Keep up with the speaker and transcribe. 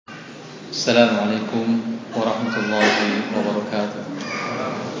Assalamualaikum warahmatullahi wabarakatuh.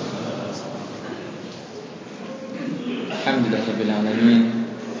 Alhamdulillah rabbil alamin,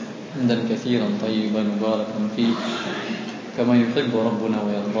 hamdan katsiran tayyiban mubarakan fihi kama yuhibbu rabbuna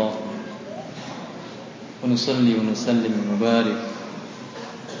wa yardah. Wa nusalli wa nusallim wa nubarik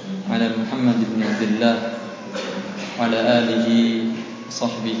ala Muhammad ibn Abdullah wa ala alihi wa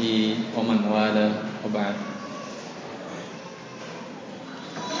sahbihi wa man wala, wa ba'd.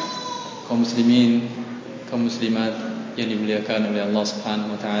 Kaum muslimin, kaum muslimat yang dimuliakan oleh Allah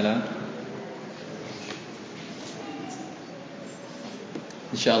Subhanahu wa taala.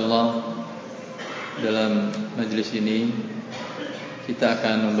 Insyaallah dalam majlis ini kita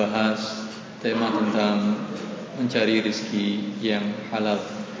akan membahas tema tentang mencari rezeki yang halal.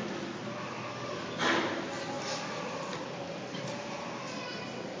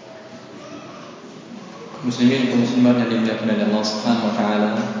 Muslimin, kaum muslimat yang dimuliakan oleh Allah Subhanahu wa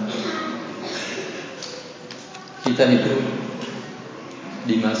taala. Kita hidup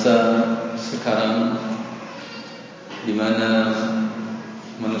di masa sekarang di mana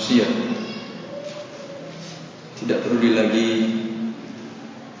manusia tidak peduli lagi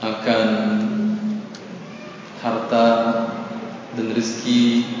akan harta dan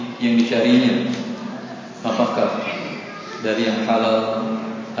rezeki yang dicarinya, apakah dari yang halal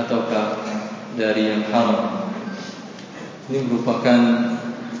ataukah dari yang haram. Ini merupakan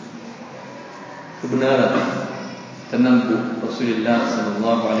kebenaran tanabbuh Rasulullah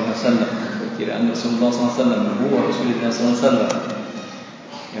sallallahu alaihi wasallam, perkiraan Rasulullah sallallahu alaihi wasallam, nubuwah Rasulullah sallallahu alaihi wasallam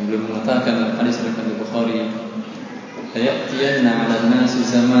yang belum mengatakan dalam hadis riwayat Bukhari, "Ya'tiyanna 'ala an-nasi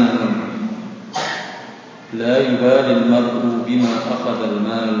zamanun la yubali al-mar'u bima akhadha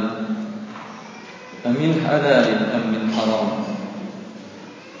al-mal amin halalin am min haram."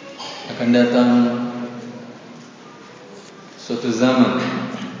 Akan datang suatu zaman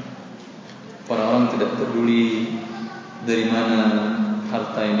orang-orang tidak peduli dari mana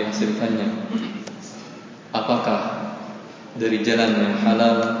harta yang dihasilkannya, apakah dari jalan yang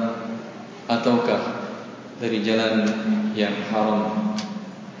halal ataukah dari jalan yang haram.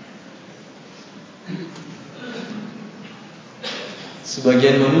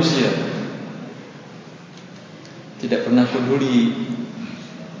 Sebagian manusia tidak pernah peduli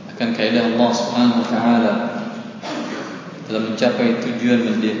akan kaidah Allah Subhanahu wa taala dalam mencapai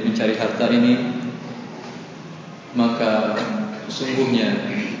tujuan mencari harta ini. Maka sesungguhnya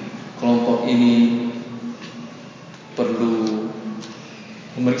kelompok ini perlu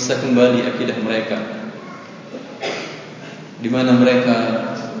memeriksa kembali akidah mereka, di mana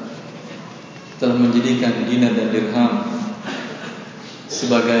mereka telah menjadikan dinar dan dirham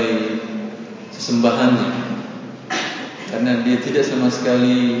sebagai sesembahannya, karena dia tidak sama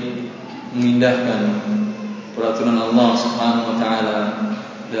sekali mengindahkan peraturan Allah Subhanahu wa taala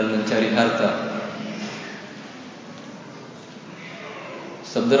dalam mencari harta.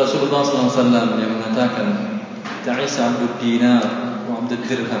 Sabda Rasulullah SAW yang mengatakan, "Ta'isa 'abdud dinar wa 'abdud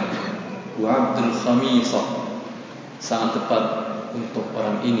dirham wa 'abdul khamisah." Sangat tepat untuk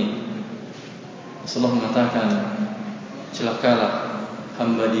orang ini. Rasulullah mengatakan, celakalah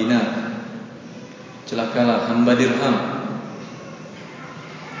hamba dinar, celakalah hamba dirham.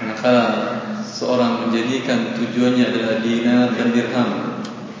 Manakala seorang menjadikan tujuannya adalah dinar dan dirham,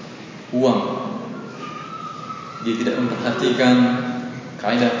 uang, dia tidak memperhatikan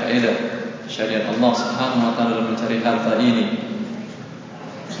kaidah-kaidah syariat Allah Subhanahu wa taala dalam mencari harta ini.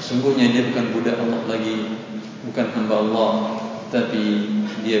 Sesungguhnya dia bukan budak Allah lagi, bukan hamba Allah, tapi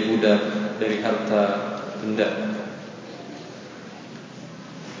dia budak dari harta benda.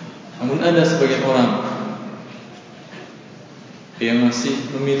 Namun ada sebagian orang yang masih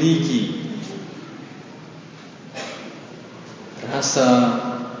memiliki rasa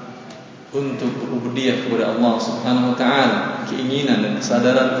untuk berubudiyah kepada Allah Subhanahu wa taala, keinginan dan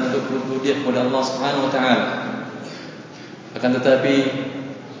kesadaran untuk berubudiyah kepada Allah Subhanahu wa taala. Akan tetapi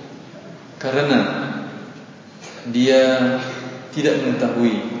karena dia tidak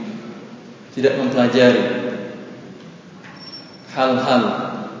mengetahui, tidak mempelajari hal-hal,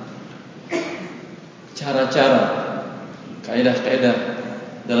 cara-cara, kaidah-kaidah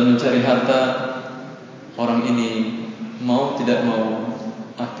dalam mencari harta, orang ini mau tidak mau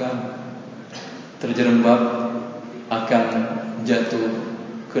akan terjerembab, akan jatuh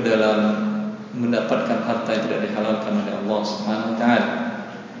ke dalam mendapatkan harta yang tidak dihalalkan oleh Allah Subhanahu wa taala.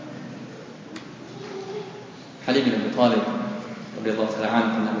 Ali bin Abi Thalib radhiyallahu ta'ala anhu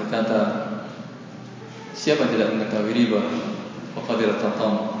pernah berkata, siapa tidak mengetahui riba, faqad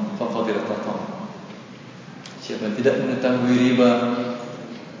irtatam. Siapa yang tidak mengetahui riba,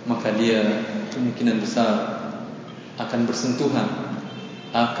 maka dia kemungkinan besar akan bersentuhan,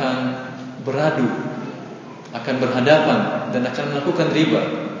 akan beradu, akan berhadapan dan akan melakukan riba.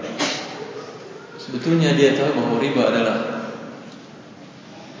 Sebetulnya dia tahu bahwa riba adalah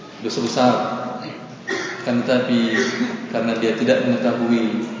dosa besar, kan, tetapi karena dia tidak mengetahui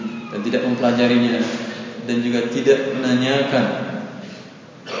dan tidak mempelajarinya dan juga tidak menanyakan,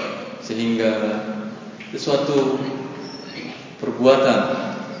 sehingga sesuatu perbuatan,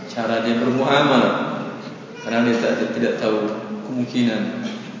 cara dia bermuamalah, karena dia tidak tahu, kemungkinan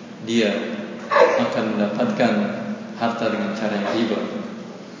dia akan mendapatkan harta dengan cara yang riba.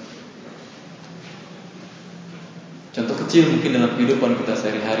 Contoh kecil mungkin dalam kehidupan kita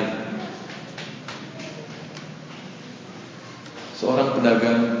sehari-hari. Seorang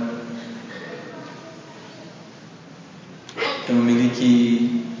pedagang yang memiliki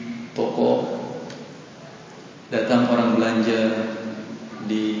toko, datang orang belanja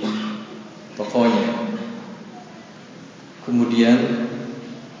di tokonya, kemudian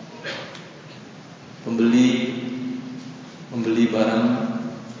pembeli membeli barang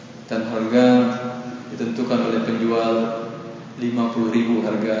dan harga ditentukan oleh penjual 50.000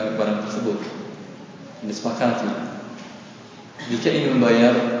 harga barang tersebut, disepakati. Jika ingin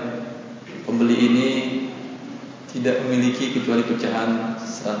membayar, pembeli ini tidak memiliki kecuali pecahan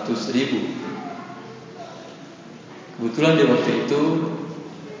 100.000. Kebetulan di waktu itu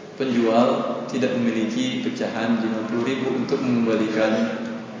penjual tidak memiliki pecahan 50.000 untuk mengembalikan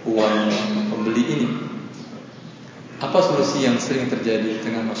uang pembeli ini. Apa solusi yang sering terjadi di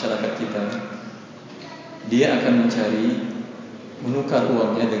tengah masyarakat kita? Dia akan mencari, menukar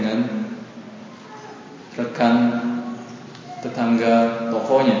uangnya dengan rekan tetangga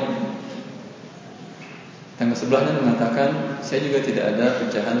tokonya. Tetangga sebelahnya mengatakan, saya juga tidak ada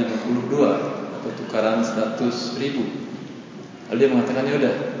pecahan 52 atau tukaran 100.000. Lalu dia mengatakan, ya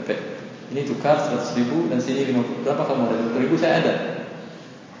udah, ini tukar 100.000 dan sini 50. Berapa kamu ada? 50.000 saya ada.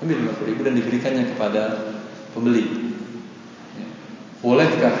 Ambil 50.000 dan diberikannya kepada pembeli.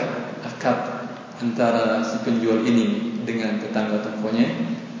 Bolehkah akad antara si penjual ini dengan tetangga tokonya?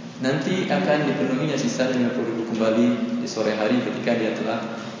 Nanti akan dipenuhinya sisanya 50.000 kembali di sore hari ketika dia telah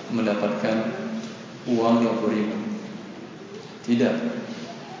mendapatkan uang 50.000. Tidak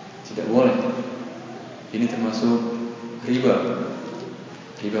boleh. Ini termasuk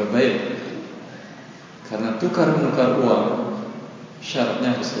riba baik. Karena tukar menukar uang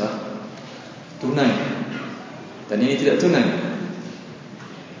syaratnya haruslah tunai, dan ini tidak tunai.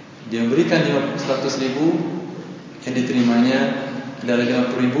 Dia memberikan 100.000, yang diterimanya adalah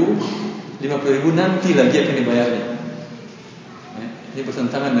 50.000 nanti lagi akan dibayarnya. Ini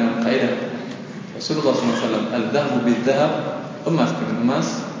bertentangan dengan kaidah Rasulullah SAW, al-dhahabu bil-dhahab, emas dengan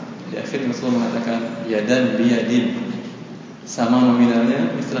emas. Di akhir Rasulullah mengatakan yadan biyadin, sama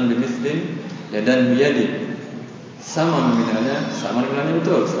nominalnya, mislan bimislin, yadan biyadin, sama nominalnya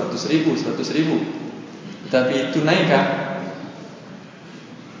betul, 100.000. Tapi tunaikah?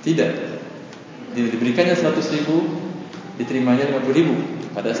 Tidak. Diberikannya 100.000, diterimanya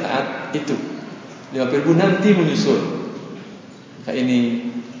 50.000 pada saat itu. 50.000 nanti menyusul. Maka ini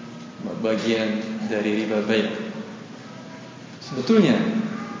bagian dari riba baik. Sebetulnya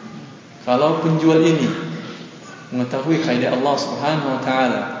kalau penjual ini mengetahui kaidah Allah Subhanahu wa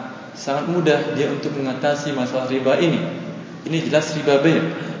taala, sangat mudah dia untuk mengatasi masalah riba ini. Ini jelas riba baik,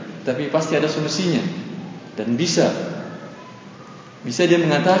 tapi pasti ada solusinya. Dan bisa dia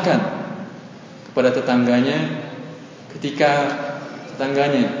mengatakan kepada tetangganya, ketika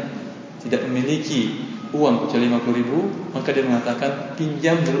tetangganya tidak memiliki uang kecuali 50.000, maka dia mengatakan,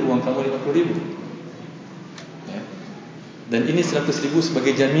 pinjam dulu uang kamu 50.000. Ya. Dan ini 100.000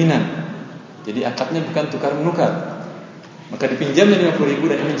 sebagai jaminan. Jadi akadnya bukan tukar menukar. Maka dipinjamnya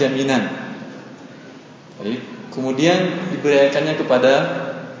 50.000 dan ini jaminan. Baik. Kemudian diberikannya kepada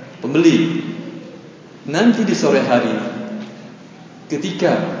pembeli. Nanti di sore hari,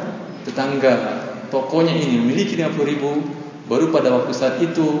 ketika tetangga tokonya ini memiliki 50.000, baru pada waktu saat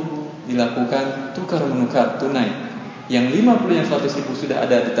itu dilakukan tukar menukar tunai. Yang 50 yang 100.000 sudah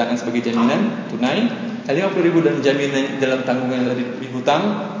ada di tangan sebagai jaminan tunai, 50.000 dan jaminan dalam tanggungan dari hutang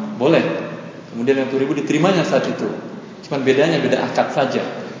boleh. Kemudian 50.000 diterimanya saat itu. Cuman bedanya beda akad saja.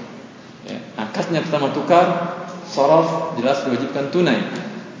 Ya, akadnya pertama tukar, sorof, jelas diwajibkan tunai.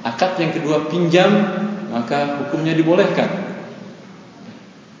 Akad yang kedua pinjam, maka hukumnya dibolehkan.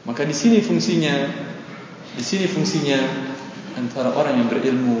 Maka di sini fungsinya antara orang yang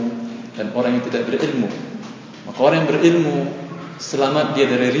berilmu dan orang yang tidak berilmu. Maka orang yang berilmu selamat dia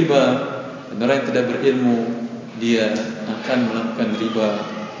dari riba, dan orang yang tidak berilmu dia akan melakukan riba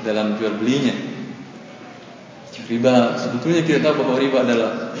dalam jual belinya. Riba, sebetulnya kita tahu bahwa riba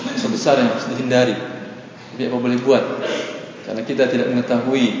adalah dosa besar yang harus dihindari. Tapi apa boleh buat? Karena kita tidak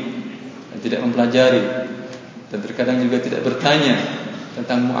mengetahui dan tidak mempelajari, dan terkadang juga tidak bertanya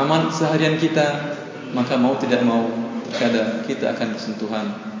tentang muamalah seharian kita, maka mau tidak mau terkadang kita akan bersentuhan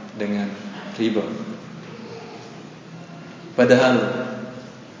dengan riba. Padahal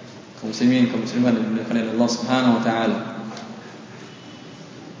kaum muslimin, kaum muslimat yang dimuliakan oleh Allah Subhanahu wa taala,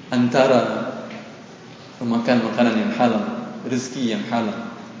 antara memakan makanan yang halal, rezeki yang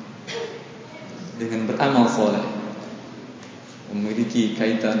halal, dengan beramal soleh memiliki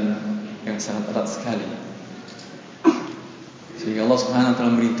kaitan yang sangat erat sekali. Sehingga Allah Subhanahu wa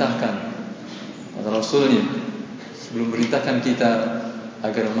taala memerintahkan kata Rasulnya sebelum memerintahkan kita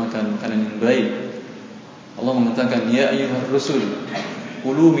agar memakan makanan yang baik, Allah mengatakan, ya ayyuhar rusul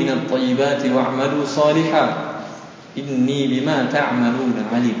kulu minat thayyibati wa'malu salihah inni bima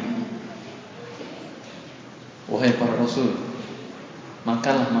ta'maluna alim. Wahai para rasul,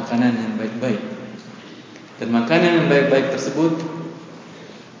 makanlah makanan yang baik-baik, dan makanan yang baik-baik tersebut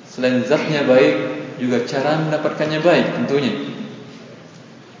selain zatnya baik, juga cara mendapatkannya baik tentunya.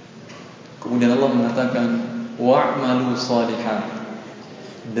 Kemudian Allah mengatakan wa'malu salihah,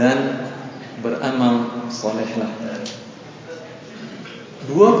 dan beramal salehlah.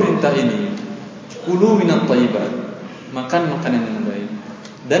 Dua perintah ini, kulu minat thayyibat, makan makanan yang baik,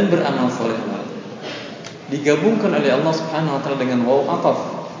 dan beramal salehlah, digabungkan oleh Allah Subhanahu wa taala dengan waw ataf.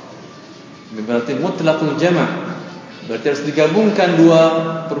 Berarti mutlaqul jama', berarti harus digabungkan dua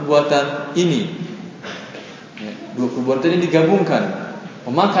perbuatan ini. Dua perbuatan ini digabungkan,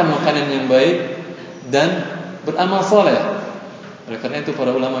 memakan makanan yang baik dan beramal saleh. Oleh karena itu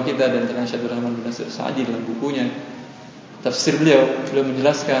para ulama kita, dan Syekh Abdurrahman bin Nasir Sa'di dalam bukunya tafsir beliau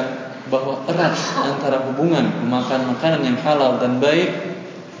menjelaskan bahwa erat antara hubungan memakan makanan yang halal dan baik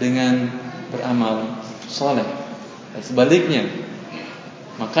dengan beramal saleh. Dan sebaliknya,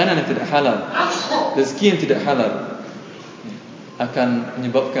 makanan yang tidak halal, rezeki yang tidak halal akan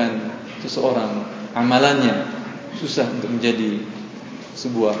menyebabkan seseorang amalannya susah untuk menjadi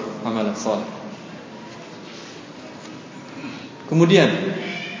sebuah amalan saleh. Kemudian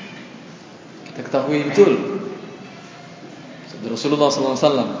kita ketahui betul Rasulullah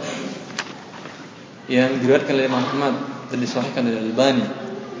SAW yang diriwayatkan oleh Imam Ahmad dan disahihkan oleh Al-Albani,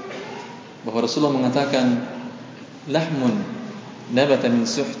 bahwa Rasulullah mengatakan, lahmun nabata min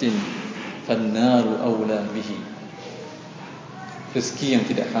suhtin fannaru awla bihi. Rezeki yang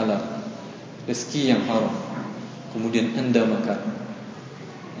tidak halal, rezeki yang haram, kemudian Anda makan,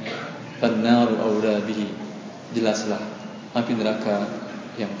 fannaru awla bihi, jelaslah api neraka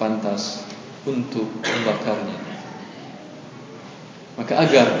yang pantas untuk membakarnya. Maka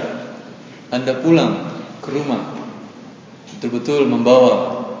agar Anda pulang ke rumah betul-betul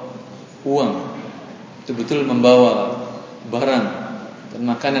membawa uang, betul-betul membawa barang dan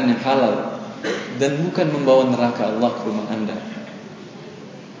makanan yang halal, dan bukan membawa neraka Allah ke rumah Anda,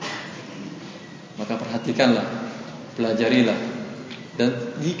 maka perhatikanlah, pelajarilah,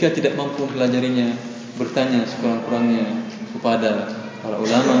 dan jika tidak mampu mempelajarinya, bertanya sekurang-kurangnya kepada para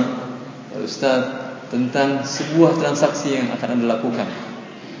ulama, para ustaz, tentang sebuah transaksi yang akan Anda lakukan.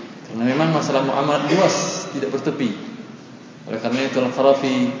 Karena memang masalah muamalah luas, tidak bertepi. Oleh karena itu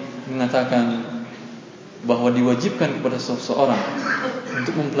Al-Qarafi mengatakan bahwa diwajibkan kepada seseorang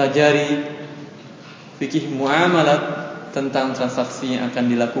untuk mempelajari fikih muamalat tentang transaksi yang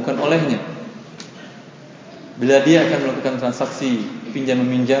akan dilakukan olehnya. Bila dia akan melakukan transaksi pinjam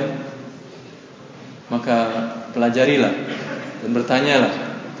meminjam, maka pelajarilah dan bertanyalah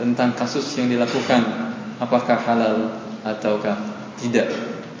tentang kasus yang dilakukan, apakah halal ataukah tidak.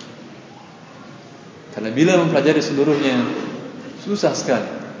 Karena bila mempelajari seluruhnya susah sekali,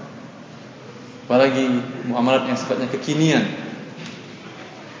 apalagi muamalat yang sifatnya kekinian,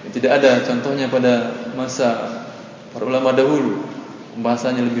 yang tidak ada contohnya pada masa para ulama dahulu,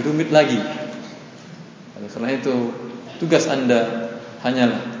 pembahasannya lebih rumit lagi. Oleh karena itu tugas Anda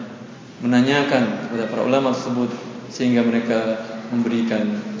hanyalah menanyakan kepada para ulama tersebut sehingga mereka memberikan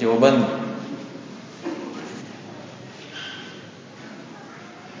jawabannya.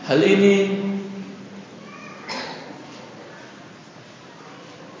 Hal ini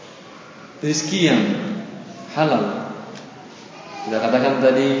rezeki yang halal, kita katakan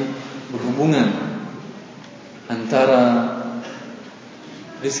tadi, berhubungan antara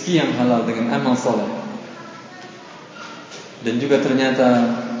rezeki yang halal dengan amal soleh, dan juga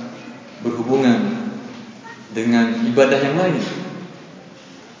ternyata berhubungan dengan ibadah yang lain,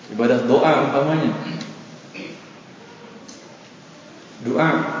 ibadah doa umpamanya. Doa,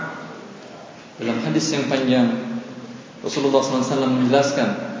 dalam hadis yang panjang Rasulullah SAW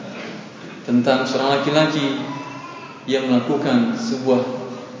menjelaskan tentang seorang laki-laki yang melakukan sebuah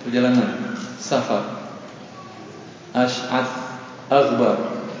perjalanan safar, Ash'ath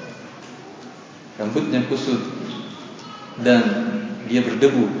Aghbar, rambutnya kusut dan dia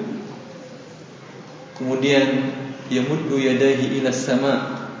berdebu. Kemudian yamuddu yadayhi ila sama,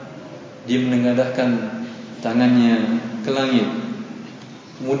 dia menengadahkan tangannya ke langit.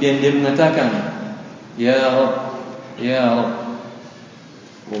 Kemudian dia mengatakan, ya Rabb, ya Rabb,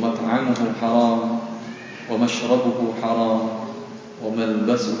 wa mat'amuhu haram, wa mashrabuhu haram, wa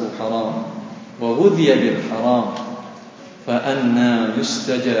malbasuhu haram, wa ghudhiya bil haram, fa anna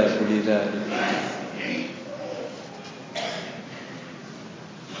yustajabu lidzalik.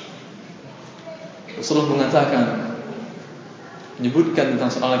 Rasulullah mengatakan, menyebutkan tentang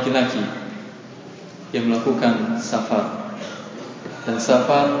seorang laki-laki yang melakukan safar, dan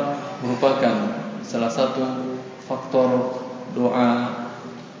safar merupakan salah satu faktor doa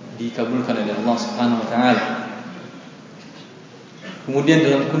dikabulkan oleh Allah Subhanahu wa taala. Kemudian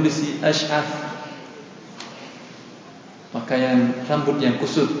dalam kondisi asy'af, pakaian rambut yang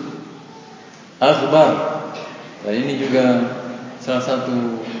kusut, aghbar, dan ini juga salah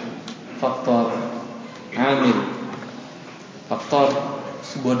satu faktor amil, faktor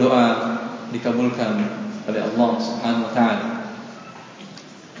sebuah doa dikabulkan oleh Allah Subhanahu wa taala.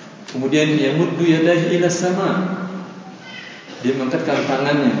 Kemudian yamuddu yadayhi ila sama, dia mengangkatkan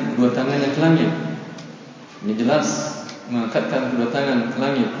tangannya, dua tangannya ke langit. Ini jelas mengangkatkan kedua tangan ke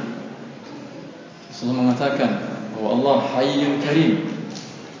langit. Rasulullah mengatakan bahwa Allah Hayyun Karim,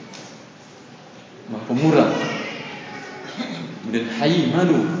 Maha Pemurah. Kemudian Hayy,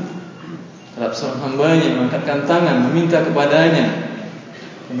 malu terhadap seorang hambanya yang mengangkatkan tangan meminta kepadanya,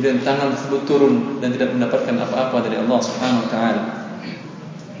 kemudian tangan tersebut turun dan tidak mendapatkan apa-apa dari Allah Subhanahu wa taala.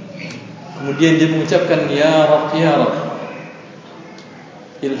 Kemudian dia mengucapkan ya Rabb, ya Rabb,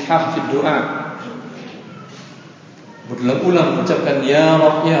 ilhah fi doa, berulang-ulang mengucapkan ya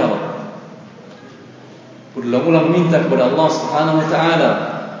Rabb, ya Rabb, berulang-ulang minta kepada Allah Subhanahu wa taala.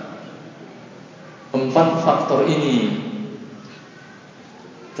 Empat faktor ini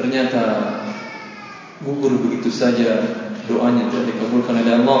ternyata gugur begitu saja, doanya tidak dikabulkan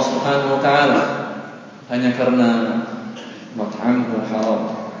oleh Allah Subhanahu wa taala hanya karena mat'amuhu haram,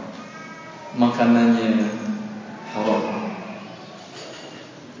 makanannya haram,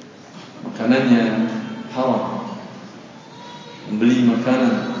 makanannya haram, membeli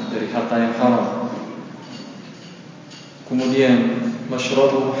makanan dari harta yang haram. Kemudian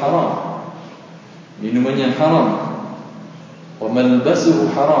mashrabuhu haram, minumannya haram, wa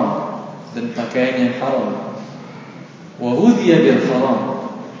malbasuhu haram, dan pakaiannya haram, wa ghudhiya bil haram,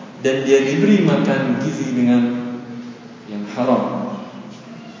 dan dia diberi makan gizi dengan yang haram.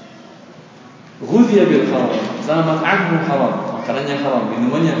 Ghudhiya bil haram, sama mat'amuhu haram, makanannya haram,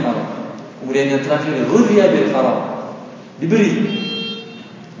 minumannya haram. Kemudian yang terakhir ghudhiya bil haram, diberi,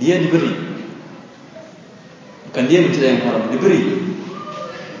 dia diberi, bukan dia mencari yang haram, diberi.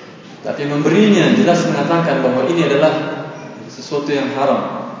 Tapi memberinya jelas mengatakan bahwa ini adalah sesuatu yang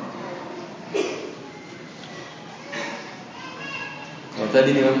haram. Kalau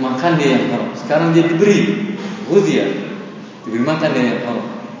tadi dia makan dia yang haram, sekarang dia diberi ghudhiya, diberi makan dia yang haram,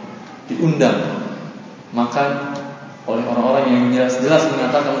 diundang makan oleh orang-orang yang jelas-jelas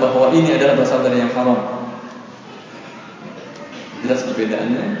mengatakan bahwa ini adalah berasal dari yang haram. Jelas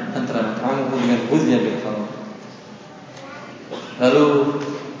perbedaannya antara mat'amuhu dengan ghudhiya bil haram. Lalu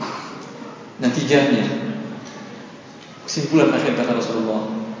natijahnya, kesimpulan akhir kata Rasulullah,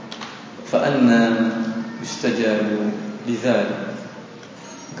 fa anna yustajabu lidzalik,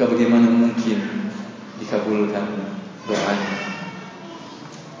 maka bagaimana mungkin dikabulkan doanya.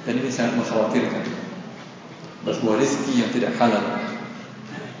 Dan ini sangat mengkhawatirkan, sebuah rezeki yang tidak halal,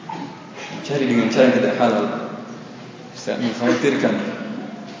 mencari dengan cara yang tidak halal, sangat mengkhawatirkan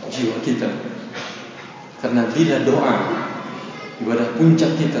jiwa kita. Karena bila doa, ibadah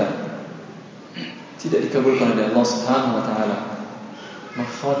puncak kita tidak dikabulkan oleh Allah Subhanahu wa taala,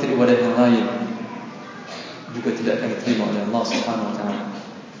 maka khawatir ibadah yang lain juga tidak akan diterima oleh Allah Subhanahu wa taala.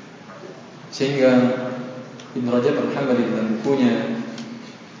 Sehingga Ibn Rajab Al-Hambali dalam bukunya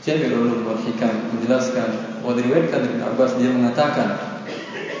Jami'ul Ulum wal Hikam menjelaskan, bahwa diriwayatkan dari Ibn Abbas, dia mengatakan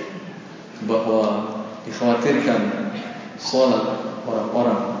bahwa dikhawatirkan salat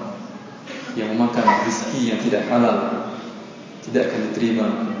orang-orang yang memakan rezeki yang tidak halal tidak akan diterima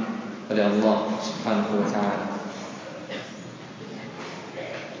oleh Allah Subhanahu wa taala.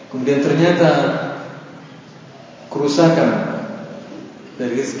 Kemudian ternyata kerusakan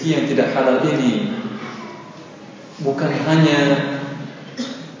dari rezeki yang tidak halal ini bukan hanya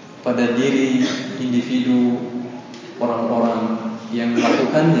pada diri individu orang-orang yang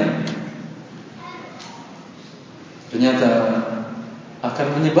melakukannya, ternyata akan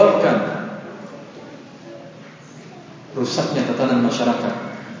menyebabkan rusaknya tatanan masyarakat.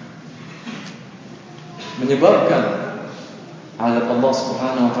 menyebabkan azab Allah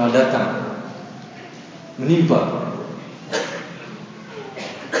Subhanahu wa taala datang menimpa.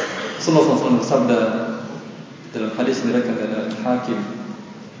 Rasulullah SAW bersabda dalam hadis diriwayatkan oleh Hakim,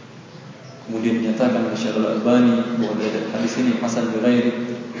 kemudian dinyatakan oleh Syekh Al-Albani bahwa dari hadis ini hasan bi ghairi,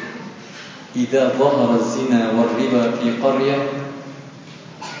 idza dhahara az-zina war-riba fi qaryah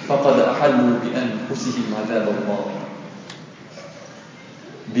faqad ahallu bi anfusihim adzab Allah.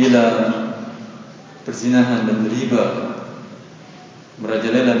 Bila perzinahan dan riba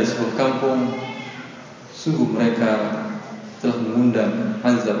merajalela di sebuah kampung, sungguh mereka telah mengundang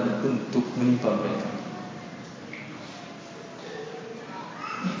azab untuk menimpa mereka.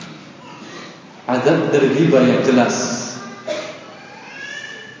 Azab dari riba yang jelas,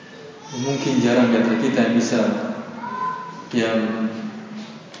 mungkin jarang di antara kita yang bisa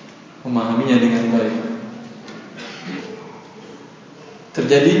memahaminya dengan baik.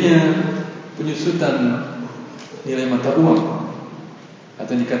 Terjadinya penyusutan nilai mata uang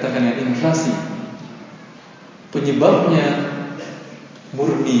atau dikatakan dengan inflasi, penyebabnya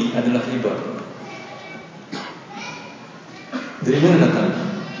murni adalah riba. Dari mana datang?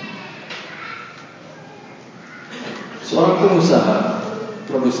 Seorang pengusaha,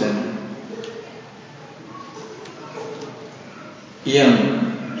 produsen yang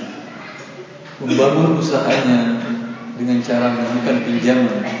membangun usahanya dengan cara melakukan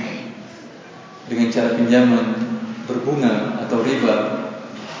pinjaman, dengan cara pinjaman berbunga atau riba,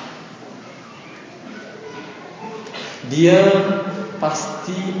 dia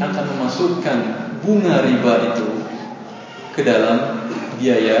pasti akan memasukkan bunga riba itu ke dalam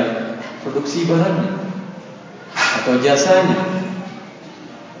biaya produksi barangnya atau jasanya.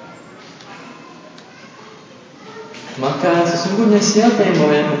 Maka sesungguhnya siapa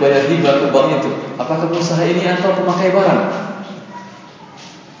yang membayar riba ke bank itu? Apakah pengusaha ini atau pemakai barang?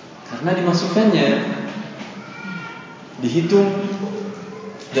 Karena dimasukkannya dihitung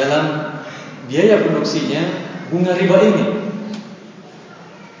dalam biaya produksinya bunga riba ini.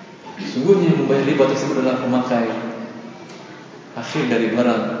 Sesungguhnya yang membayar riba tersebut adalah pemakai akhir dari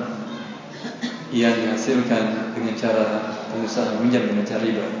barang yang dihasilkan dengan cara pengusaha meminjam dengan cara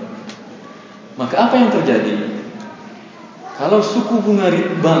riba. Maka apa yang terjadi? Kalau suku bunga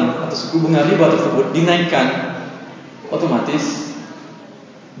bank atau suku bunga riba tersebut dinaikkan, otomatis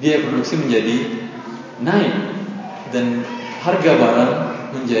biaya produksi menjadi naik dan harga barang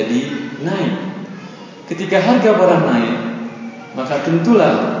menjadi naik. Ketika harga barang naik, maka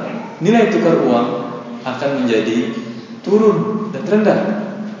tentulah nilai tukar uang akan menjadi turun dan rendah.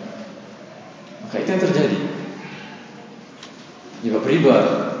 Maka itu yang terjadi. Penyebab riba,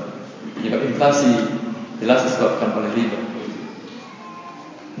 penyebab inflasi jelas disebabkan oleh riba.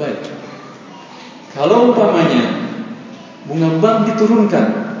 Baik, kalau umpamanya bunga bank diturunkan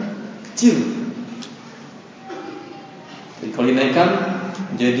kecil, jadi kalau dinaikkan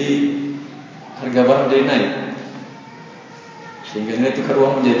jadi harga barang jadi naik, sehingga nilai tukar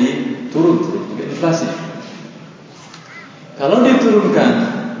uang menjadi turun, juga inflasi. Kalau diturunkan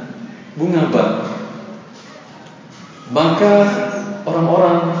bunga bank, maka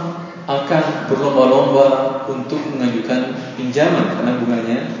orang-orang akan berlomba-lomba untuk mengajukan pinjaman karena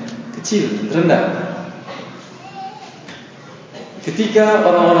bunganya kecil dan rendah. Ketika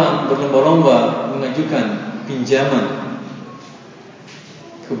orang-orang berlomba-lomba mengajukan pinjaman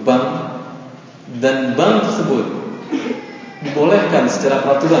ke bank dan bank tersebut dibolehkan secara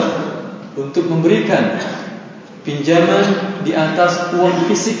peraturan untuk memberikan pinjaman di atas uang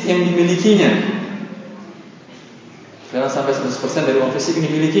fisik yang dimilikinya, karena sampai 100% dari uang fisik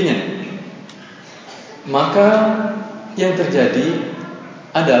yang dimilikinya, maka yang terjadi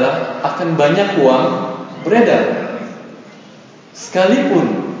adalah akan banyak uang beredar.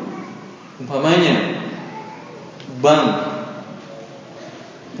 Sekalipun umpamanya bank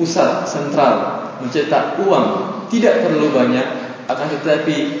pusat sentral mencetak uang tidak terlalu banyak, akan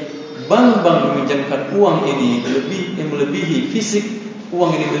tetapi bank-bank meminjamkan uang ini melebihi fisik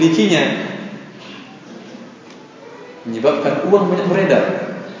uang yang dimilikinya, menyebabkan uang banyak beredar.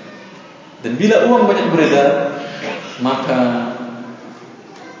 Dan bila uang banyak beredar, maka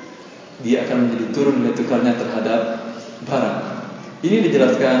dia akan menjadi turun nilai tukarnya terhadap barang. Ini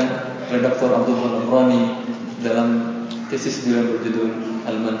dijelaskan oleh Dr. Abdullah Al-Amrani dalam tesis beliau berjudul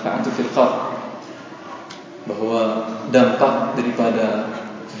Al-Manfa'atu fil Qard, bahwa dampak daripada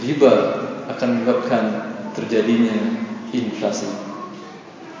riba akan menyebabkan terjadinya inflasi.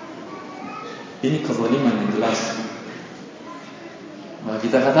 Ini kezaliman yang jelas. Maka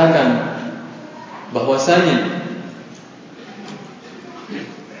kita katakan bahwasanya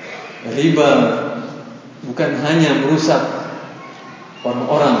riba bukan hanya merusak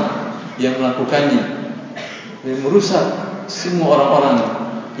orang-orang yang melakukannya, dan merusak semua orang-orang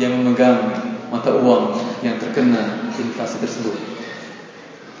yang memegang mata uang yang terkena inflasi tersebut.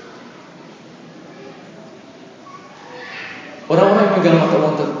 Orang-orang yang memegang mata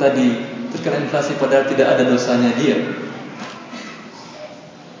uang tadi terkena inflasi padahal tidak ada dosanya dia.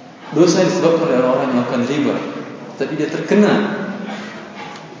 Dosa disebabkan oleh orang-orang yang melakukan riba, tapi dia terkena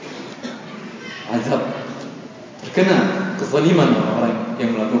azab, terkena kezaliman orang-orang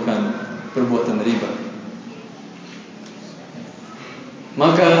yang melakukan perbuatan riba.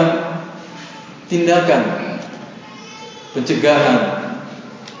 Maka tindakan pencegahan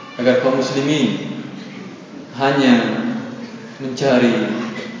agar kaum muslimin hanya mencari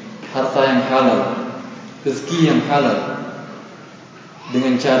harta yang halal, rezeki yang halal,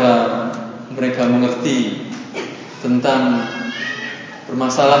 dengan cara mereka mengerti tentang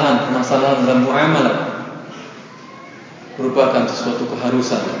permasalahan dalam muamalah, merupakan sesuatu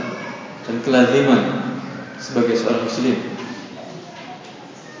keharusan dan kelaziman sebagai seorang muslim.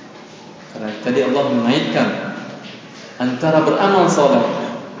 Karena tadi Allah mengaitkan antara beramal saleh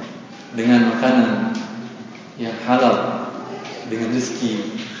dengan makanan yang halal, dengan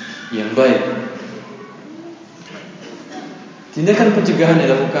rezeki yang baik. Tindakan pencegahan yang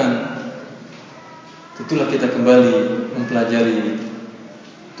dilakukan, tentulah kita kembali mempelajari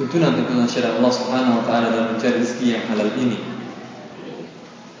tuntunan syariat Allah Subhanahu wa taala dalam mencari rezeki yang halal ini.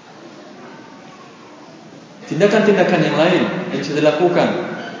 Tindakan-tindakan yang lain yang bisa dilakukan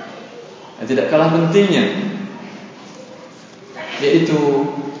yang tidak kalah pentingnya, yaitu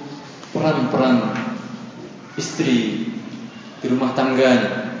peran-peran istri di rumah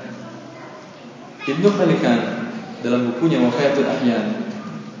tangganya. Ibnu Khalikan dalam bukunya Wafayatul Ahyan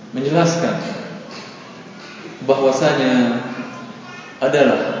menjelaskan bahwasanya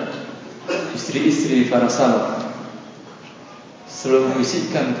adalah istri-istri para salaf selalu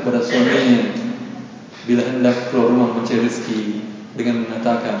membisikkan kepada suaminya bila hendak keluar rumah mencari rezeki dengan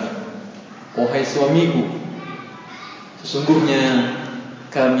mengatakan, "Wahai suamiku, sesungguhnya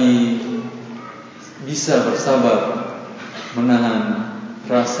kami bisa bersabar menahan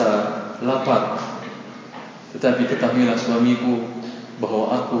rasa lapar, tetapi ketahuilah suamiku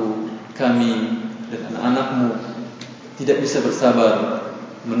bahwa kami dan anak-anakmu tidak bisa bersabar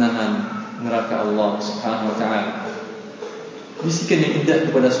menahan neraka Allah Subhanahu wa taala." Bisikan yang indah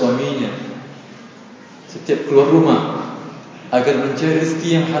kepada suaminya setiap keluar rumah agar mencari rezeki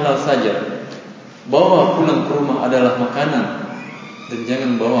yang halal saja. Bawa pulang ke rumah adalah makanan, dan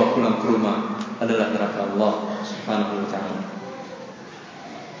jangan bawa pulang ke rumah adalah neraka Allah Subhanahu wa taala.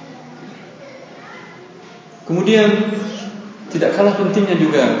 Kemudian tidak kalah pentingnya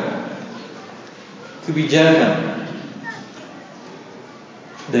juga kebijakan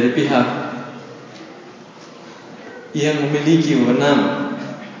dari pihak yang memiliki wewenang,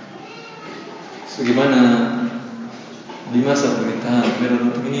 sebagaimana di masa pemerintahan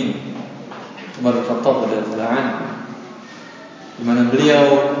Amirul Mukminin Umar bin Khattab radhiyallahu anhu, di mana beliau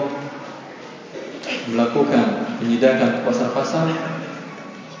melakukan penyidakan ke pasar-pasar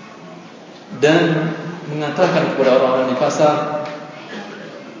dan mengatakan kepada orang-orang di pasar,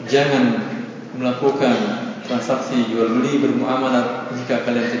 jangan melakukan transaksi jual beli bermuamalah jika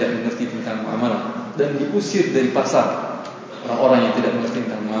kalian tidak mengerti tentang muamalah, dan diusir dari pasar orang-orang yang tidak mengerti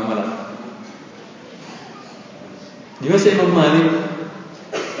tentang muamalah. Di masa Imam Malik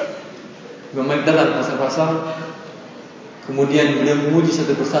datang ke pasar-pasar, kemudian beliau menguji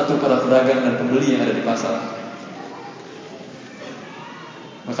satu persatu para pedagang dan pembeli yang ada di pasar.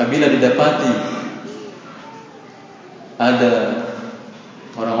 Maka bila didapati ada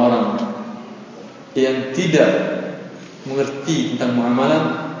orang-orang yang tidak mengerti tentang muamalah,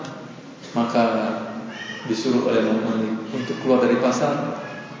 maka disuruh oleh Imam Malik untuk keluar dari pasar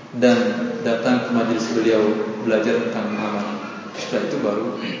dan datang ke majelis beliau belajar tentang muamalah. Setelah itu baru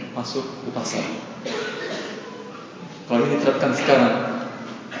masuk ke pasar. Kalau ini diterapkan sekarang,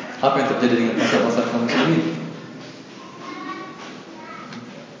 apa yang terjadi dengan pasar-pasar kaum muslimin?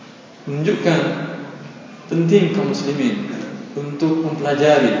 Menunjukkan penting kaum muslimin untuk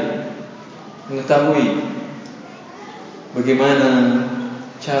mempelajari, mengetahui bagaimana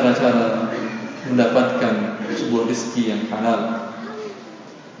cara-cara mendapatkan sebuah rezeki yang halal,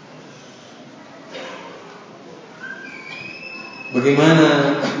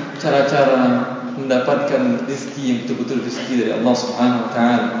 bagaimana cara-cara mendapatkan rezeki yang betul-betul rezeki dari Allah Subhanahu wa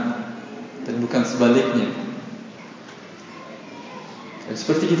taala dan bukan sebaliknya. Dan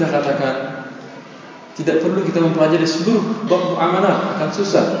seperti kita katakan, tidak perlu kita mempelajari seluruh bab muamalah, akan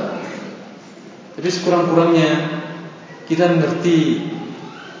susah. Tapi sekurang-kurangnya kita mengerti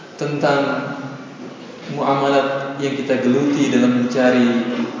tentang muamalah yang kita geluti dalam mencari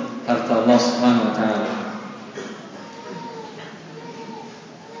harta Allah Subhanahu wa taala.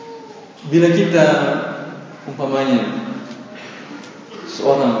 Bila kita umpamanya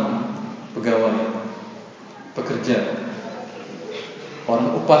seorang pegawai, pekerja,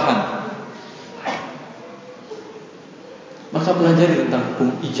 orang upahan, maka pelajari tentang hukum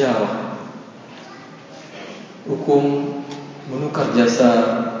ijarah, hukum menukar jasa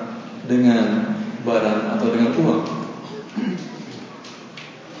dengan barang atau dengan uang.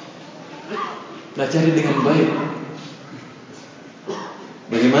 Pelajari dengan baik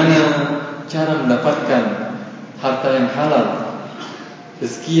bagaimana cara mendapatkan harta yang halal,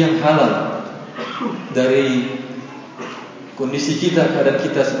 rezeki yang halal dari kondisi kita, keadaan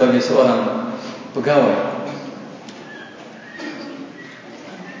kita sebagai seorang pegawai.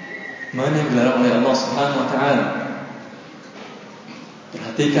 Mana yang dilarang oleh Allah Subhanahu wa taala.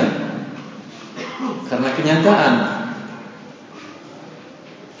 Perhatikan, karena kenyataan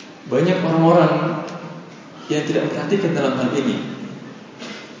banyak orang-orang yang tidak memperhatikan dalam hal ini.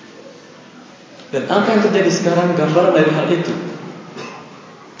 Dan apa yang terjadi sekarang gambaran dari hal itu.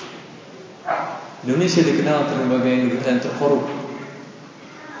 Indonesia dikenal sebagai negara yang terkorup,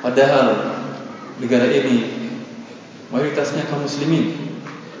 padahal negara ini mayoritasnya kaum muslimin.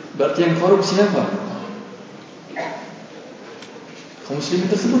 Berarti yang korup siapa? Kaum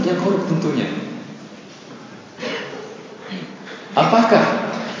muslimin tersebut yang korup tentunya.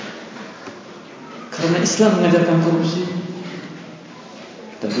 Apakah karena Islam mengajarkan korupsi?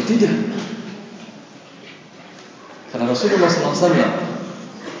 Tentu tidak. Karena Rasulullah SAW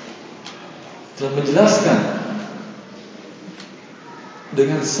telah menjelaskan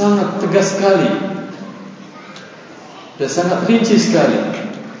dengan sangat tegas sekali dan sangat rinci sekali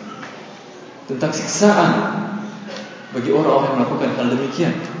tentang siksaan bagi orang-orang yang melakukan hal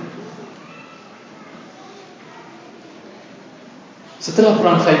demikian. Setelah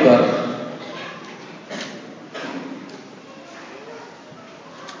perang Khaybar,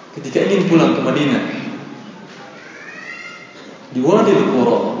 ketika ingin pulang ke Madinah, di Wadi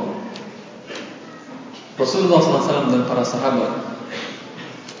Al-Qura, Rasulullah SAW dan para sahabat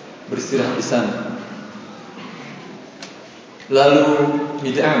beristirahat di sana. Lalu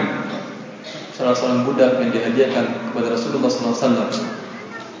Mid'am, salah seorang budak yang dihadiahkan kepada Rasulullah SAW,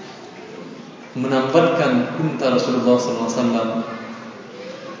 menambatkan unta Rasulullah SAW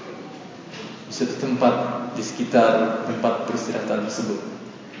di satu tempat di sekitar tempat peristirahatan tersebut.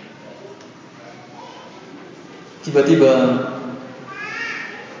 Tiba-tiba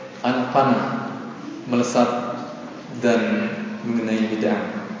anak panah melesat dan mengenai Mid'am.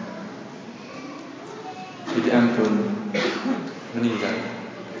 Mid'am pun meninggal.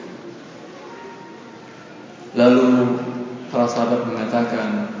 Lalu para sahabat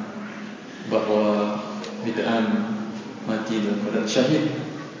mengatakan bahwa Mid'am mati dalam keadaan syahid,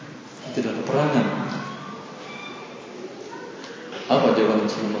 itu dalam peperangan. Apa jawaban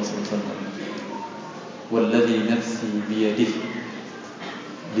Rasulullah SAW? Walladhi nafsi biyadihi,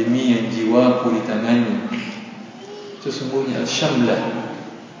 demi yang jiwaku di tangannya, sesungguhnya al-syamlah,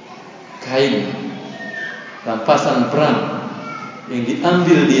 kain rampasan perang yang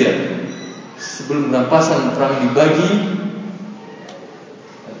diambil dia sebelum rampasan perang dibagi,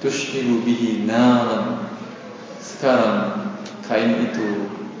 tush'ilu bihi naran, sekarang kain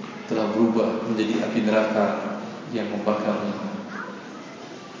itu telah berubah menjadi api neraka yang membakarnya.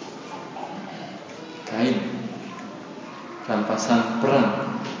 Kain rampasan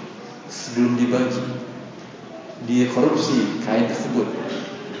perang sebelum dibagi, dia korupsi kain tersebut.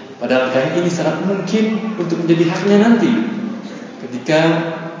 Padahal kain ini sangat mungkin untuk menjadi haknya nanti ketika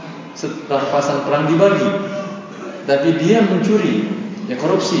rampasan perang dibagi. Tapi dia mencuri, dia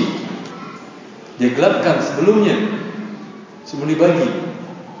korupsi, dia gelapkan sebelumnya sebelum dibagi.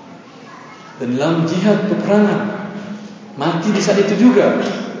 Dan dalam jihad peperangan mati di saat itu juga.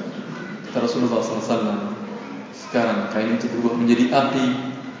 Kata Rasulullah SAW, sekarang kain itu berubah menjadi api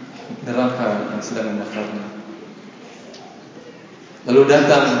neraka yang sedang membakarnya. Lalu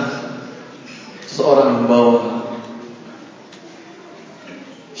datang seseorang membawa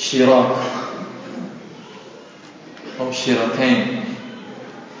syirak atau syirakain,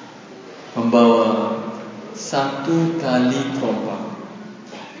 membawa satu tali trompa.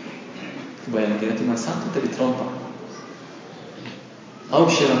 Kebayang kira cuma satu tali trompa, atau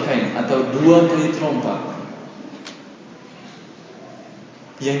syirakain, atau dua tali trompa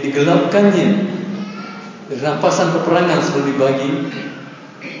yang digelapkannya rampasan peperangan sebelum dibagi.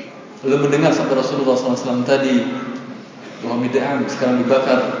 Lalu mendengar sabda Rasulullah SAW tadi bahwa Mid'am sekarang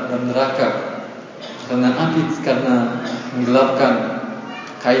dibakar dalam neraka karena api, karena menggelapkan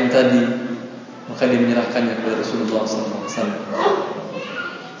kain tadi, maka dia menyerahkannya kepada Rasulullah SAW.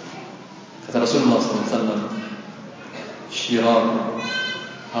 Kata Rasulullah SAW, syirar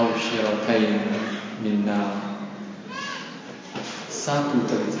aw syirakain min nar. Satu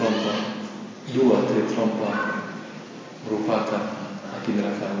tali trompa, dua tali trompa merupakan api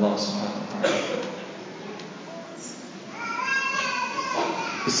neraka Allah Subhanahu wa taala.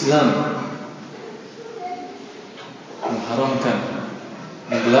 Islam mengharamkan,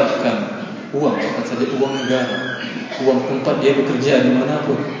 menggelapkan uang, bukan saja uang negara, uang tempat dia bekerja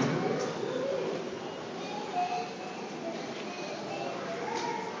dimanapun.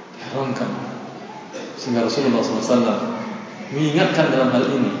 Diharamkan. Sehingga Rasulullah SAW mengingatkan dalam hal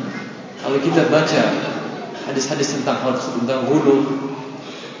ini. Kalau kita baca hadis-hadis tentang hal tersebut, tentang ghulul,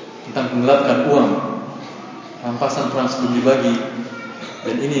 tentang menggelapkan uang, rampasan perang sebelum dibagi,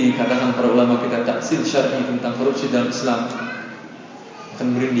 dan ini katakan para ulama kita taksil syar'i tentang korupsi dalam Islam, akan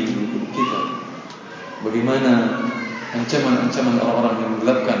merinding di tubuh kita. Bagaimana ancaman-ancaman orang-orang yang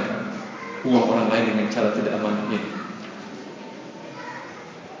menggelapkan uang orang lain dengan cara tidak amanah ini.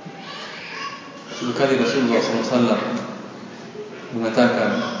 Suatu kali Rasulullah SAW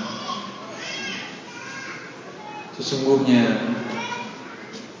mengatakan, sesungguhnya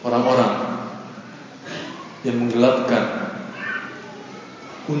orang-orang yang menggelapkan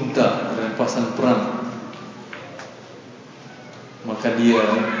unta dengan rampasan perang, maka dia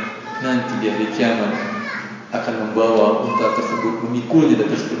nanti di hari kiamat akan membawa unta tersebut, memikulnya di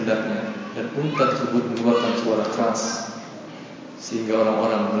atas pundaknya, dan unta tersebut mengeluarkan suara keras, sehingga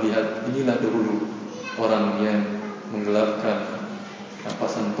orang-orang melihat inilah dahulu orang yang menggelapkan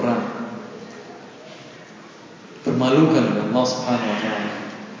rampasan perang, permalukan oleh Allah Subhanahu wa taala.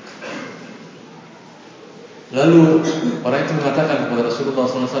 Lalu orang itu mengatakan kepada Rasulullah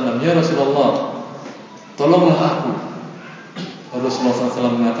SAW, "Ya Rasulullah, tolonglah aku." Rasulullah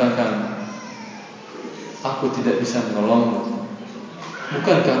SAW mengatakan, "Aku tidak bisa menolongmu.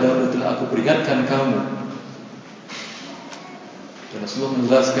 Bukankah dahulu telah aku peringatkan kamu?" Dan Rasulullah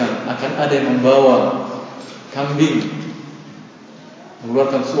menjelaskan, akan ada yang membawa kambing,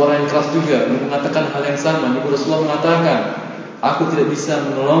 mengeluarkan suara yang keras juga, mengatakan hal yang sama. Ibu Rasulullah mengatakan, "Aku tidak bisa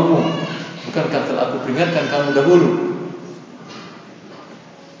menolongmu. Bukankah telah aku peringatkan kamu dahulu?"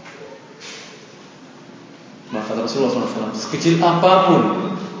 Maka Rasulullah SAW, sekecil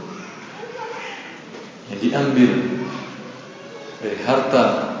apapun yang diambil dari harta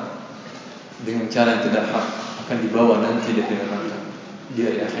dengan cara yang tidak hak, akan dibawa nanti di neraka di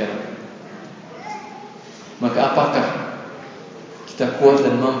hari akhirat. Maka apakah kita kuat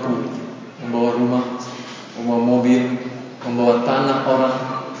dan mampu membawa rumah, membawa mobil, membawa tanah orang?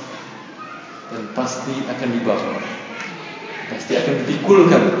 Dan pasti akan dibawa, pasti akan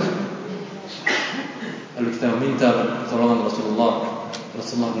dipikulkan. Lalu kita meminta pertolongan Rasulullah.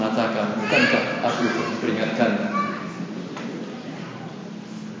 Rasulullah mengatakan, "Bukankah aku memperingatkan?"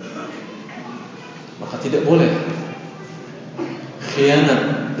 Maka tidak boleh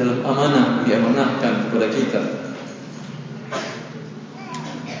khianat dalam amanah yang diamanahkan kepada kita,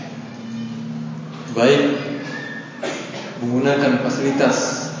 baik menggunakan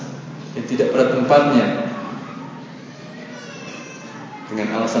fasilitas yang tidak pada tempatnya dengan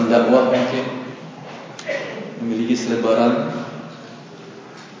alasan dakwah, mungkin memiliki selebaran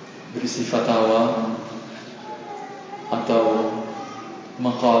berisi fatwa atau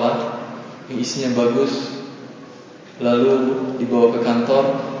makalah yang isinya bagus, lalu dibawa ke kantor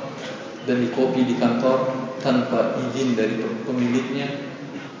dan dikopi di kantor tanpa izin dari pemiliknya,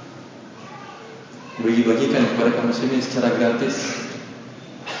 bagi-bagikan kepada kaum muslimin secara gratis.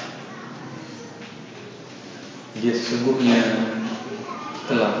 Dia sesungguhnya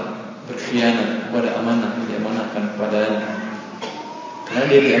telah berkhianat kepada amanah yang diamanahkan kepadanya, karena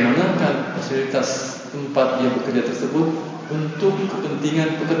dia diamanahkan fasilitas tempat dia bekerja tersebut untuk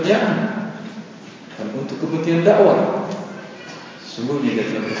kepentingan pekerjaan dan untuk kepentingan dakwah. Sesungguhnya dia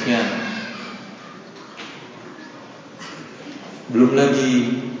telah berkhianat. Belum lagi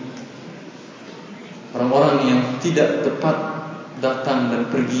orang-orang yang tidak tepat datang dan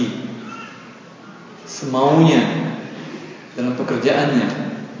pergi semaunya dalam pekerjaannya,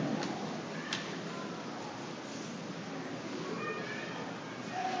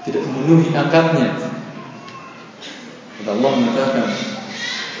 tidak memenuhi akadnya. Allah mengatakan,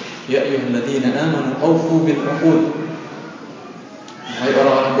 "Ya ayyuhalladzina amanu awfu bil 'uqud." Hai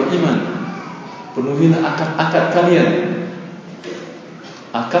orang-orang beriman, penuhilah akad-akad kalian.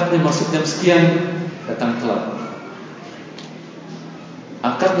 Akadnya masuk jam sekian, datang telat.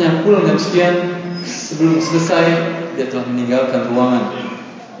 Akadnya pulang jam sekian, sebelum selesai dia telah meninggalkan ruangan.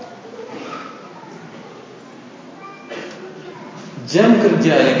 Jam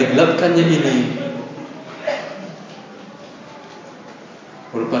kerja yang digelapkannya ini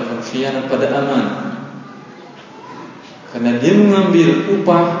merupakan khianat pada amanah. karena dia mengambil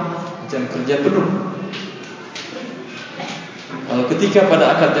upah jam kerja penuh. Kalau ketika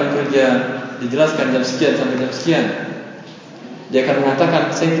pada akad jam kerja dijelaskan jam sekian sampai jam sekian, dia akan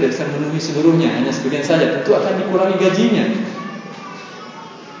mengatakan saya tidak bisa memenuhi seluruhnya, hanya sebagian saja, tentu akan dikurangi gajinya.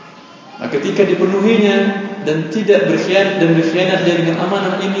 Nah, ketika dipenuhinya dan tidak berkhianat dia dengan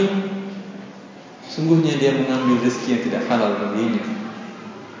amanah ini, sungguhnya dia mengambil rezeki yang tidak halal baginya,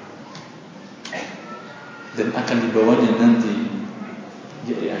 dan akan dibawanya nanti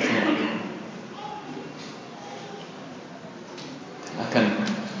jadi akhirat, akan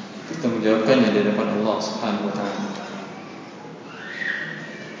bertanggungjawabkannya di hadapan Allah Subhanahu wa taala.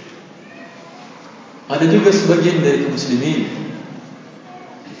 Ada juga sebagian dari kaum muslimin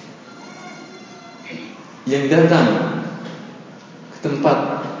yang datang ke tempat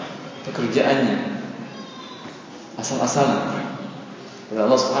pekerjaannya asal-asalan.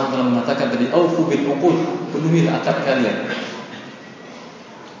 Allah Subhanahu wa taala mengatakan tadi, "Aufu bil uqud", penuhilah akad kalian.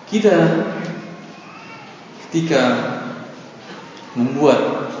 Kita ketika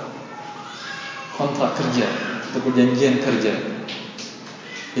membuat kontrak kerja atau perjanjian kerja,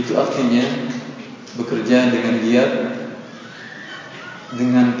 itu artinya bekerja dengan giat,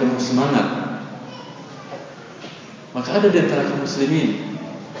 dengan penuh semangat. Maka ada di antara kaum muslimin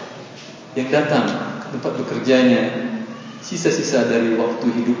yang datang ke tempat bekerjanya sisa-sisa dari waktu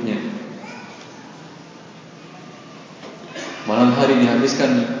hidupnya, malam hari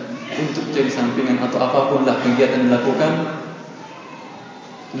dihabiskan untuk cari sampingan atau apapun lah kegiatan dilakukan,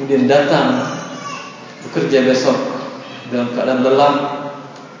 kemudian datang bekerja besok dalam keadaan lelah,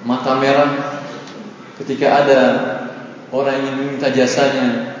 mata merah, ketika ada orang yang meminta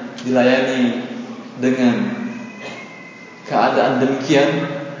jasanya dilayani dengan keadaan demikian,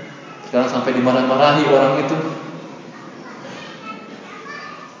 sekarang sampai dimarah-marahi orang itu,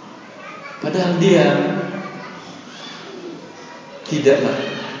 padahal dia tidaklah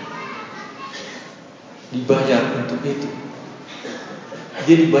dibayar untuk itu.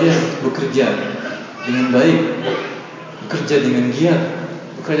 Dia dibayar untuk bekerja dengan baik, bekerja dengan giat,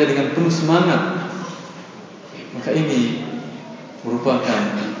 bekerja dengan penuh semangat. Maka ini merupakan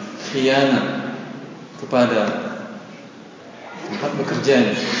khianat kepada tempat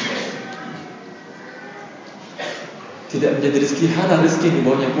bekerjanya. Tidak menjadi rezeki halal, rezeki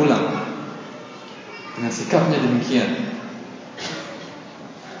dibawanya pulang. Dengan sikapnya demikian.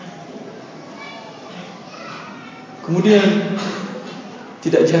 Kemudian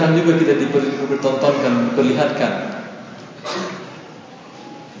tidak jarang juga kita dipertontonkan, diperlihatkan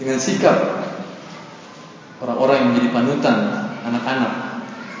dengan sikap orang-orang yang menjadi panutan anak-anak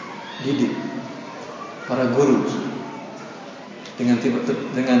didik, para guru, dengan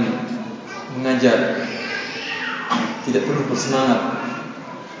mengajar tidak penuh bersemangat,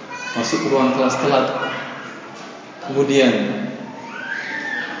 masuk ke ruang kelas telat, kemudian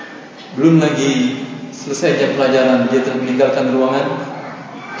belum lagi selesai jam pelajaran dia telah meninggalkan ruangan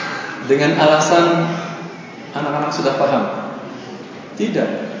dengan alasan anak-anak sudah paham. Tidak.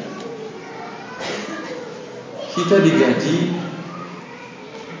 Kita digaji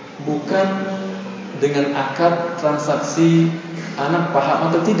bukan dengan akad transaksi anak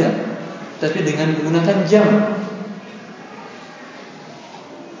paham atau tidak, tapi dengan menggunakan jam.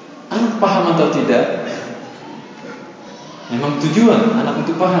 Anak paham atau tidak, memang tujuan anak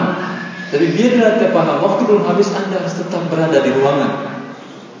untuk paham. Tapi biarlah dia paham, waktu belum habis Anda harus tetap berada di ruangan.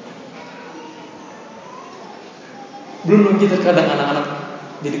 Belum lagi terkadang anak-anak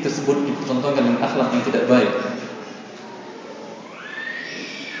didik tersebut dipertontonkan dengan akhlak yang tidak baik.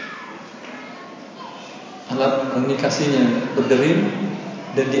 Alat komunikasinya berdering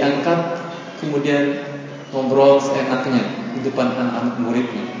dan diangkat, kemudian ngobrol seenaknya di depan anak-anak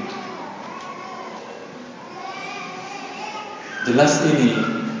muridnya. Jelas ini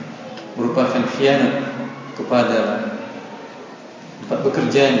merupakan khianat kepada tempat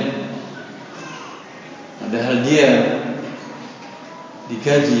bekerjanya. Padahal dia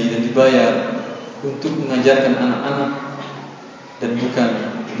digaji dan dibayar untuk mengajarkan anak-anak dan bukan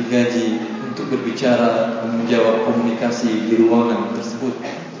digaji untuk berbicara dan menjawab komunikasi di ruangan tersebut.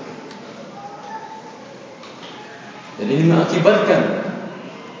 Dan ini mengakibatkan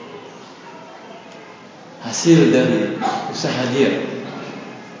hasil dari usaha dia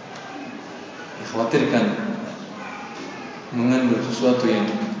dikhawatirkan mengandung sesuatu yang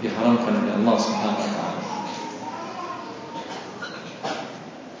diharamkan oleh Allah Subhanahu wa taala.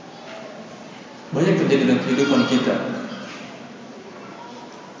 Banyak terjadi dalam kehidupan kita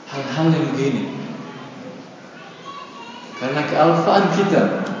hal-hal yang begini karena kealfaan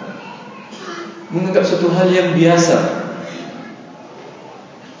kita menganggap suatu hal yang biasa,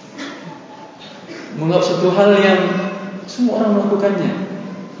 menganggap suatu hal yang Semua orang melakukannya.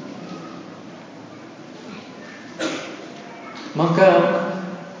 Maka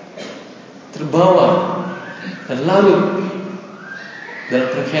terbawa dan larut dalam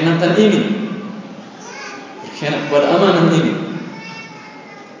perkhianatan ini, berkhianat kepada amanah ini.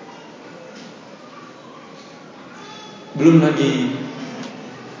 Belum lagi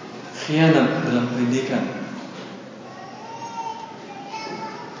khianat dalam pendidikan,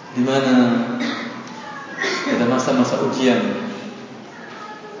 di mana pada masa-masa ujian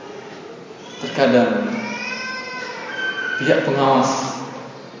terkadang pihak pengawas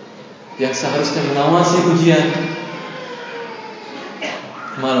yang seharusnya mengawasi ujian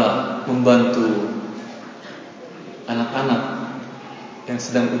malah membantu anak-anak yang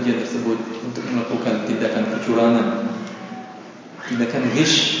sedang ujian tersebut untuk melakukan tindakan kecurangan, tindakan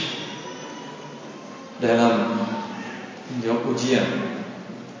ghish dalam menjawab ujian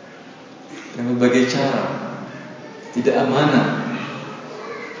dengan berbagai cara, tidak amanah.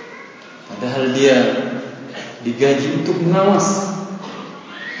 Padahal dia digaji untuk mengawas,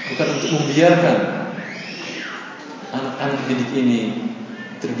 bukan untuk membiarkan anak-anak didik ini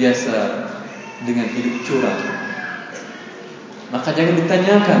terbiasa dengan hidup curang. Maka jangan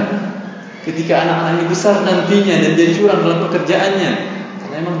ditanyakan ketika anak-anak ini besar nantinya dan dia curang dalam pekerjaannya,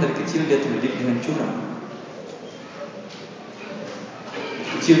 karena memang dari kecil dia terdidik dengan curang.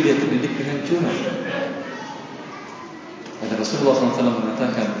 Kecil dia terdidik dengan curang. Kata Rasulullah SAW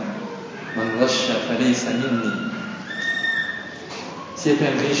mengatakan, "Man ghasya falaysa minni." Siapa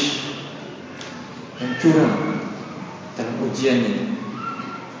yang ghish, yang curang dalam ujiannya,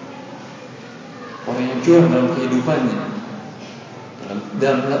 orang yang curang dalam kehidupannya,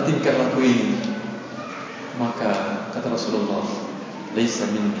 dalam tingkah laku ini, maka kata Rasulullah, "Laisa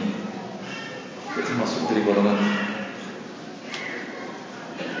minni." Itu termasuk dari golongan.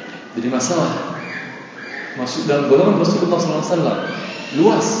 Jadi masalah masuk dalam golongan Rasulullah SAW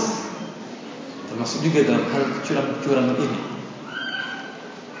luas, termasuk juga dalam hal kecurangan ini.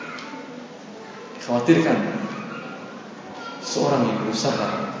 Khawatirkan seorang yang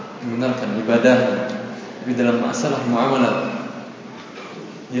berusaha membenarkan ibadah, tapi dalam masalah muamalah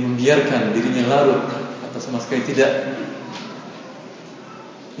dia membiarkan dirinya larut atau sama sekali tidak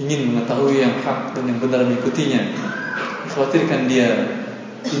ingin mengetahui yang hak dan yang benar mengikutinya. Khawatirkan dia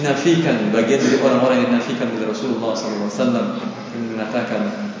dinafikan, bagian dari orang-orang yang dinafikan oleh Rasulullah SAW yang mengatakan,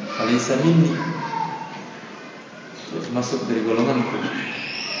 "Alaysa minni." Itu termasuk dari golonganku.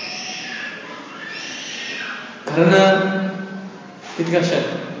 Karena ketika Syekh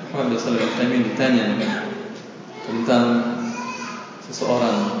Muhammad Sallallahu Alaihi Wasallam ditanya tentang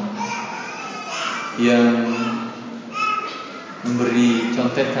seseorang yang memberi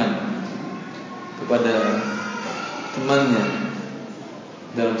contekan kepada temannya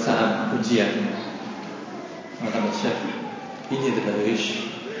dalam saat ujian, maka Syekh, ini adalah ghish,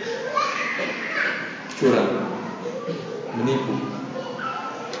 curang, menipu.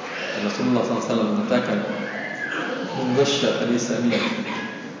 Dan Rasulullah SAW mengatakan, "Man ghasya falaysa minni."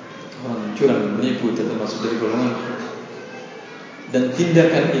 Orang curang, menipu itu termasuk dari golongan. Dan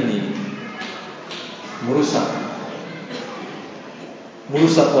tindakan ini merusak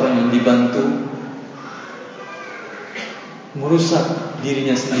orang yang dibantu, merusak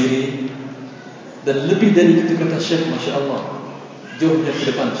dirinya sendiri, dan lebih dari itu kata Syekh, Masya Allah, jauhnya ke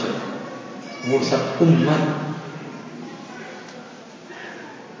depan Syekh, merusak umat.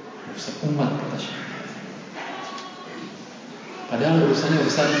 Merusak umat kata Syekh. Padahal urusannya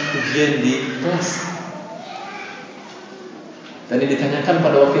urusan ujian di kelas. Dan yang ditanyakan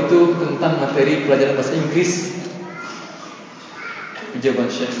pada waktu itu tentang materi pelajaran bahasa Inggris. Jawaban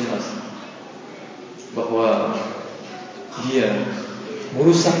Syekh jelas bahwa dia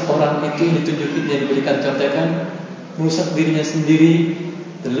merusak orang itu, ditunjukin, dia diberikan contekan, merusak dirinya sendiri,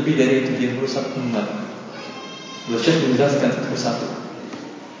 dan lebih dari itu dia merusak umat. Lalu Syekh menjelaskan satu persatu.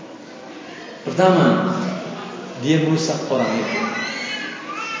 Pertama, dia merusak orang itu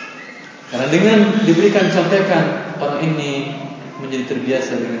karena dengan diberikan contekan, orang ini menjadi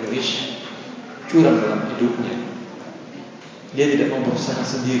terbiasa dengan ghish, curang dalam hidupnya. Dia tidak mau berusaha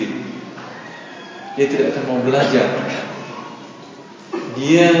sendiri, dia tidak akan mau belajar.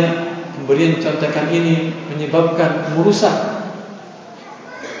 Dia pemberian contekan ini menyebabkan merusak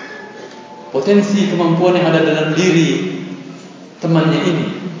potensi kemampuan yang ada dalam diri temannya ini,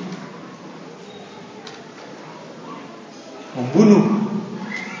 membunuh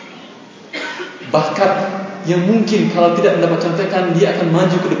bakat yang mungkin kalau tidak mendapat contekan dia akan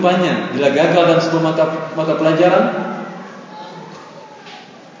maju ke depannya. Bila gagal dalam sebuah mata pelajaran,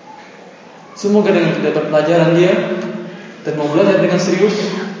 semoga dengan tidak dapat pelajaran dia dan mau belajar dengan serius,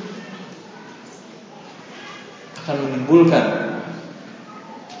 akan akan menimbulkan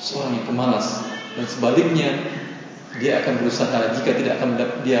seorang yang pemalas, dan sebaliknya dia akan berusaha jika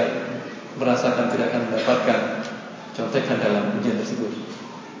dia merasakan tidak akan mendapatkan contekan dalam ujian tersebut.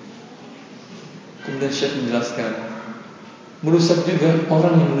 Kemudian Syekh menjelaskan, merusak juga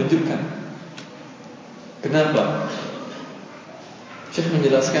orang yang menunjukkan. Kenapa? Syekh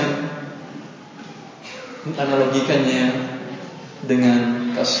menjelaskan, analogikannya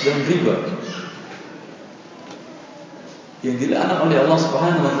dengan kasus dalam riba yang dilaknat oleh Allah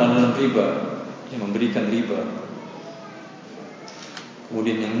Subhanahu wa taala dalam riba, yang memberikan riba,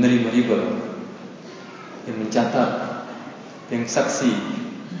 kemudian yang menerima riba, yang mencatat, yang saksi.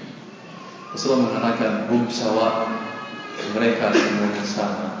 Rasulullah mengatakan hum sawa, mereka semuanya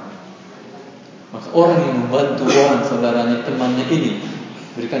sama. Maka orang yang membantu orang saudaranya, temannya ini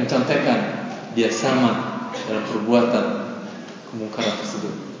berikan contekan, dia sama dalam perbuatan kemungkaran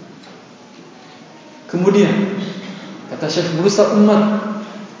tersebut. Kemudian kata Syekh, merusak umat.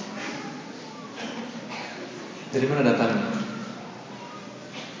 Dari mana datangnya?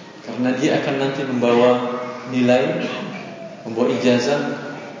 Karena dia akan nanti membawa nilai, membawa ijazah,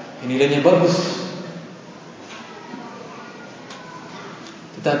 nilainya bagus,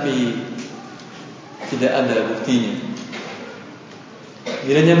 tetapi tidak ada buktinya.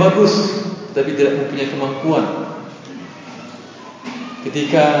 Nilainya bagus, tetapi tidak mempunyai kemampuan.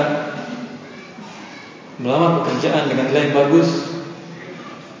 Ketika melamar pekerjaan dengan nilai yang bagus,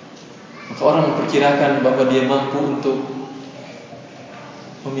 maka orang memperkirakan bahwa dia mampu untuk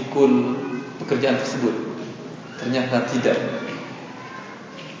memikul pekerjaan tersebut. Ternyata tidak.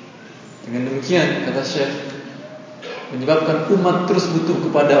 Dengan demikian, kata Syekh, menyebabkan umat terus butuh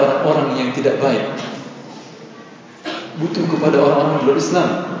kepada orang-orang yang tidak baik, butuh kepada orang-orang luar Islam.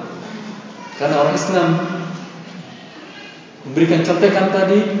 Karena orang Islam memberikan contekan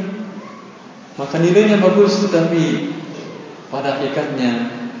tadi, maka nilainya bagus, tetapi pada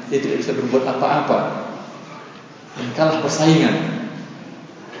hakikatnya dia tidak bisa berbuat apa-apa dan kalah persaingan.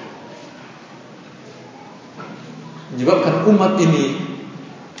 Menyebabkan umat ini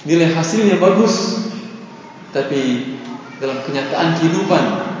nilai hasilnya bagus, tapi dalam kenyataan kehidupan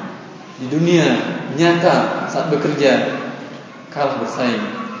di dunia nyata saat bekerja kalah bersaing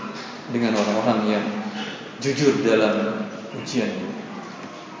dengan orang-orang yang jujur dalam ujiannya.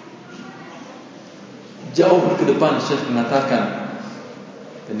 Jauh ke depan Syekh mengatakan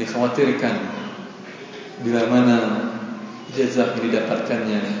dan dikhawatirkan bila mana ijazah yang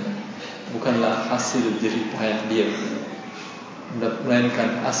didapatkannya bukanlah hasil jerih payah dia,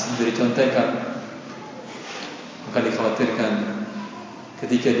 melainkan asli dari contekan, maka dikhawatirkan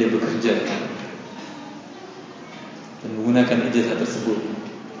ketika dia bekerja dan menggunakan ijazah tersebut,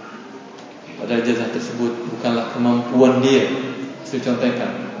 padahal ijazah tersebut bukanlah kemampuan dia, asli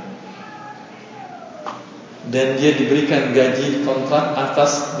contekan, dan dia diberikan gaji kontrak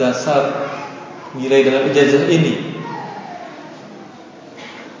atas dasar nilai dalam ijazah ini,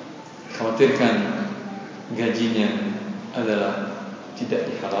 khawatirkan gajinya adalah tidak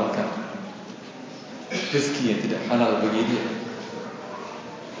dihalalkan, rezeki yang tidak halal bagi dia.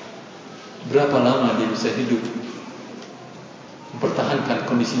 Berapa lama dia bisa hidup mempertahankan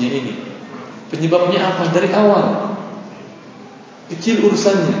kondisinya ini? Penyebabnya apa? Dari awal kecil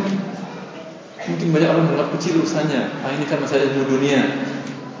urusannya. Mungkin banyak orang menganggap kecil urusannya, ini kan masalah ilmu dunia.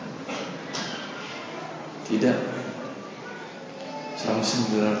 Tidak. Seorang muslim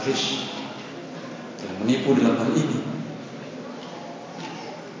dalam fish telah menipu dalam hal ini.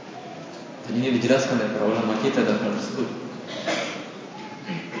 Dan ini dijelaskan oleh para ulama kita dalam hal tersebut.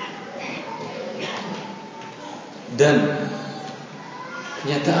 Dan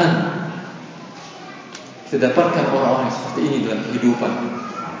kenyataan kita dapatkan orang-orang yang seperti ini dalam kehidupan.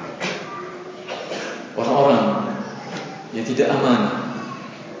 Orang-orang yang tidak amanah,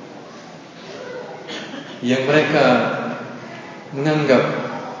 yang mereka menganggap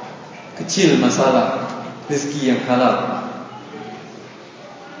kecil masalah rezeki yang halal.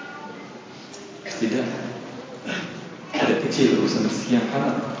 Tidak kecil urusan rezeki yang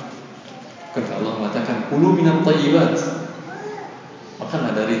halal. Karena Allah mengatakan kulu minat thayyibat,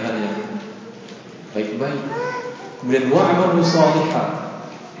 makanlah dari hal yang baik-baik. Kemudian wa'amalu salihah,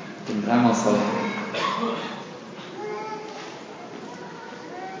 dan beramal saleh.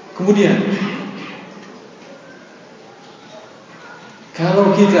 Kemudian kalau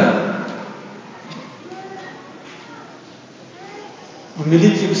kita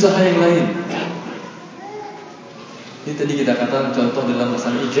memiliki usaha yang lain, ini tadi kita katakan contoh dalam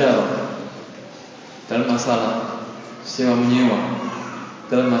masalah ijarah, dalam masalah sewa menyewa,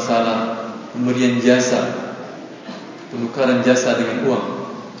 dalam masalah pemberian jasa, penukaran jasa dengan uang.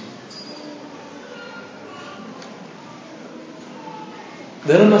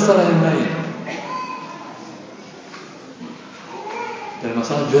 Dalam masalah yang lain, dalam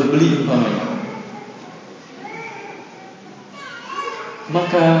masalah jual beli umpamanya,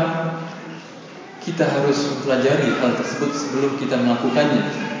 maka kita harus mempelajari hal tersebut sebelum kita melakukannya.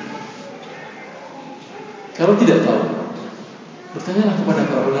 Kalau tidak tahu, bertanyalah kepada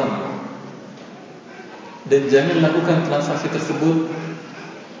para ulama, dan jangan lakukan transaksi tersebut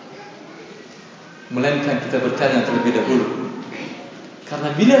melainkan kita bertanya terlebih dahulu.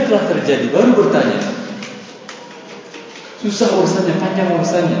 Karena bila telah terjadi baru bertanya, susah urusannya, panjang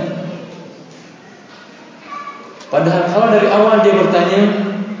urusannya. Padahal kalau dari awal dia bertanya,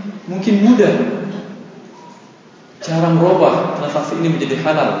 mungkin mudah cara merubah transaksi ini menjadi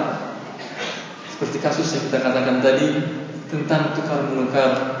halal. Seperti kasus yang kita katakan tadi tentang tukar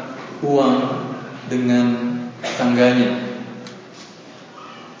menukar uang dengan tetangganya.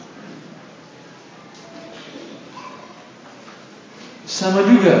 Sama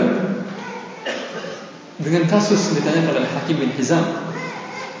juga dengan kasus yang ditanyakan oleh Hakim bin Hizam.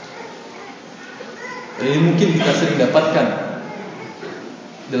 Dan ini mungkin kita sering dapatkan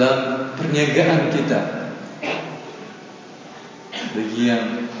dalam perniagaan kita bagi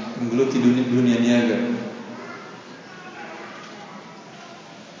yang menggeluti dunia niaga,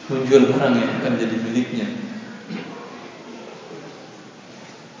 menjual barang yang akan jadi miliknya.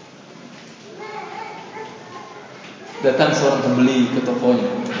 Datang seorang pembeli ke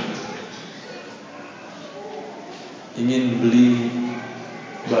tokonya, ingin beli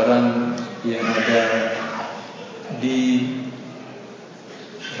barang yang ada di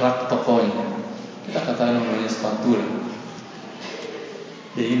rak tokonya. Kita katakan namanya sepatu lah.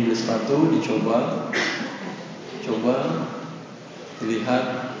 Dia ingin beli sepatu, dicoba,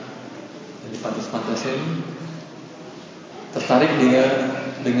 dilihat, dan dipantas-pantasin, tertarik dia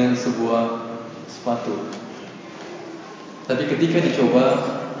dengan sebuah sepatu. Tapi ketika dicoba,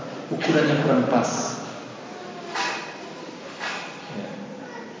 ukurannya kurang pas. Ya.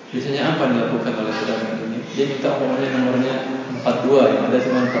 Biasanya apa yang dilakukan oleh pedagang ini? Dia minta umpamanya nomornya 42, yang ada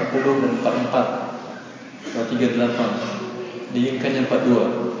cuma 40 dan 44 atau 38. Diinginkannya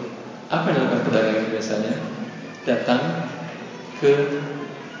 42. Apa yang dilakukan pedagang ini biasanya? Datang ke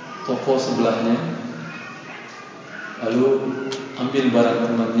toko sebelahnya, lalu ambil barang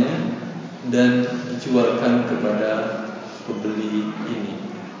temannya dan dijualkan kepada pembeli ini.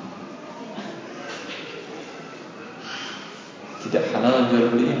 Tidak halal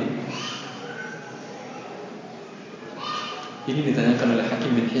jual beli ini. Ini ditanyakan oleh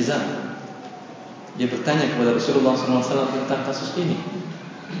Hakim bin Hizam. Dia bertanya kepada Rasulullah SAW tentang kasus ini.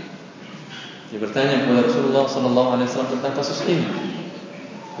 Dia bertanya kepada Rasulullah SAW tentang kasus ini.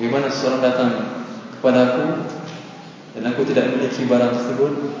 Bagaimana seseorang datang kepadaku dan aku tidak memiliki barang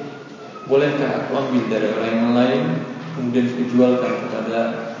tersebut, bolehkah aku ambil dari orang yang lain kemudian dijualkan kepada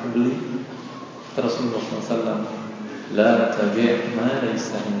pembeli? Rasulullah SAW, la tabi' ma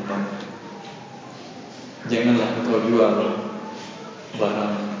laysa indak. Janganlah engkau jual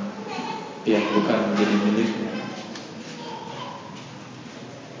barang yang bukan menjadi milikmu.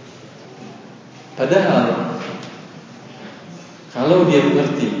 Padahal kalau dia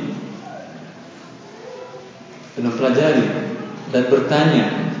mengerti dan mempelajari dan bertanya,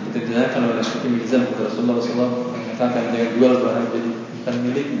 seperti ditanyakan oleh Hakim bin Hizam kepada Rasulullah SAW, mengatakan jangan jual barang jadi bukan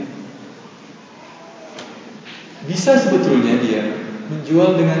milikmu. Bisa sebetulnya dia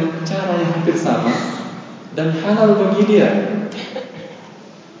menjual dengan cara yang hampir sama dan halal bagi dia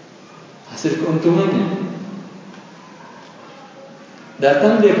hasil keuntungannya.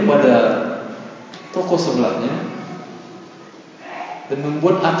 Datang dia kepada toko sebelahnya dan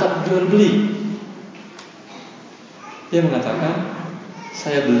membuat akad jual beli. Dia mengatakan,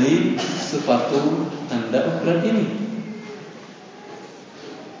 saya beli sepatu Anda ukuran ini.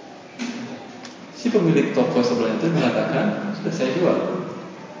 Si pemilik toko sebelah itu mengatakan, sudah saya jual.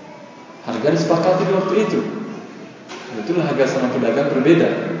 Harga disepakati di waktu itu. Itulah harga sama pedagang berbeda,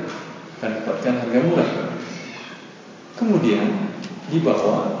 akan dapatkan harga murah. Kemudian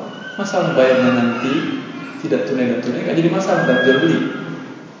dibawa, masalah bayarnya nanti tidak tunai dan tunai, nggak jadi masalah dalam jual beli.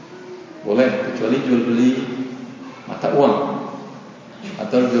 Boleh, kecuali jual beli mata uang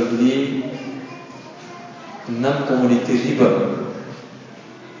atau jual beli 6 komoditi riba.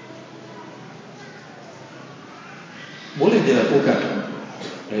 Boleh dilakukan.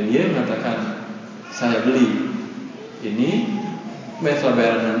 Dan dia mengatakan, saya beli ini,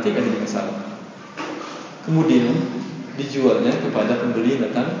 bayaran nanti kan jadi masalah. Kemudian dijualnya kepada pembeli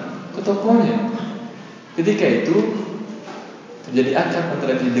datang ke tokonya. Ketika itu terjadi akad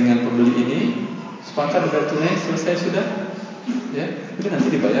antara dia dengan pembeli ini, sepakat sudah tunai, selesai sudah, ya, kemudian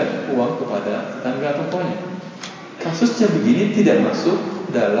nanti dibayar uang kepada tetangga tokonya. kasusnya begini tidak masuk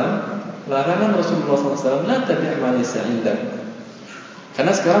dalam larangan Rasulullah SAW, la tabi' ma laysa indak.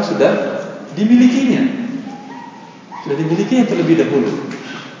 Karena sekarang sudah dimilikinya terlebih dahulu.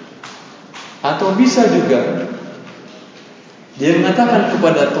 Atau bisa juga dia mengatakan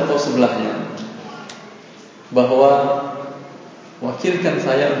kepada toko sebelahnya bahwa wakilkan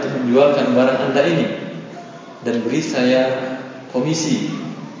saya untuk menjualkan barang Anda ini dan beri saya komisi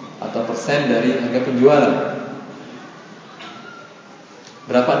atau persen dari harga penjualan.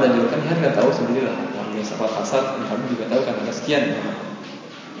 Berapa Anda jualkan? Harga tahu sendirilah. Harga sahabat pasar, kami juga tahu kan harga sekian.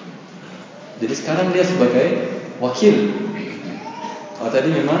 Jadi sekarang dia sebagai wakil. Kalau tadi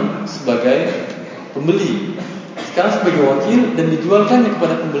memang sebagai pembeli, sekarang sebagai wakil dan dijualkannya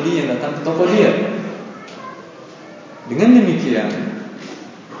kepada pembeli yang datang ke toko dia. Dengan demikian,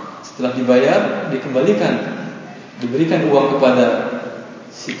 setelah dibayar, dikembalikan, diberikan uang kepada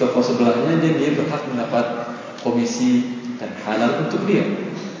si toko sebelahnya, dan dia berhak mendapat komisi dan halal untuk dia.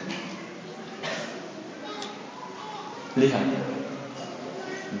 Lihat,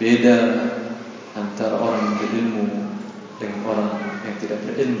 beda antara orang yang berilmu dengan orang yang tidak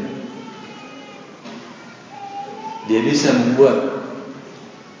berilmu. Dia bisa membuat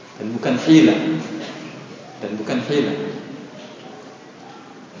dan bukan hilah.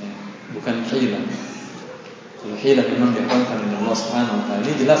 Kalau hilah memang diharamkan oleh Allah Subhanahu wa taala.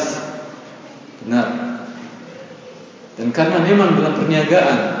 Ini jelas benar. Dan karena memang dalam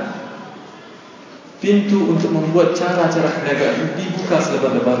perniagaan pintu untuk membuat cara-cara perniagaan dibuka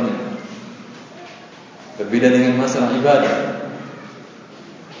selebar-lebarnya. Berbeda dengan masalah ibadah.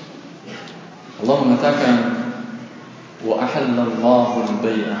 Allah mengatakan wa ahallallahu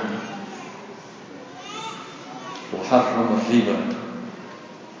al-bai'a wa harrama riba.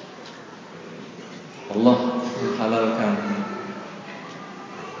 Allah menghalalkan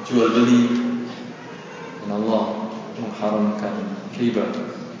jual beli dan Allah mengharamkan riba.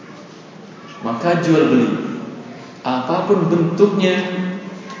 Maka jual beli apapun bentuknya,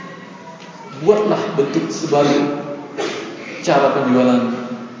 buatlah bentuk sebaru cara penjualan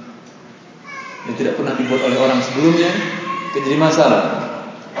yang tidak pernah dibuat oleh orang sebelumnya, tidak jadi masalah.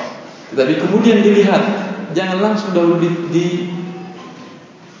 Tetapi kemudian dilihat, jangan langsung dahulu dilakukan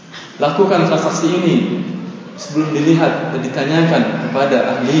transaksi ini sebelum dilihat dan ditanyakan kepada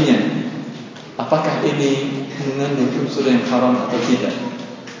ahlinya, apakah ini mengandung unsur yang haram atau tidak.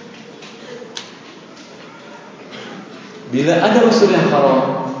 Bila ada unsur yang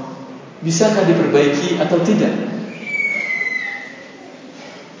haram, bisakah diperbaiki atau tidak?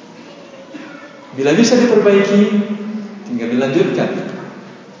 Bila bisa diperbaiki, tinggal dilanjutkan.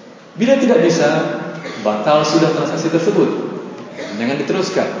 Bila tidak bisa, batal sudah transaksi tersebut, jangan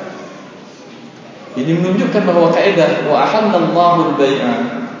diteruskan. Ini menunjukkan bahwa kaidah wa ahallallahu al-bai'a,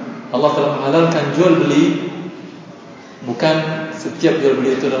 Allah telah menghalalkan jual beli. Bukan setiap jual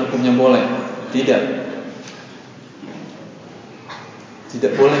beli itu dalam hukumnya boleh.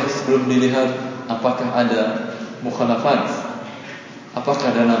 Tidak boleh sebelum dilihat apakah ada mukhalafat,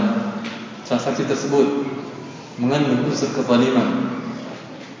 apakah dalam transaksi tersebut mengandung unsur kezaliman.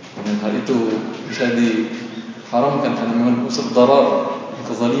 Dengan hal itu bisa diharamkan karena mengandung unsur darar,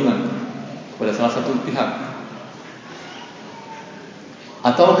 kezaliman kepada salah satu pihak.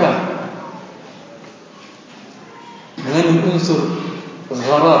 Ataukah mengandung unsur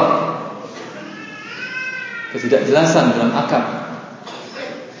gharar, ketidakjelasan dalam akad,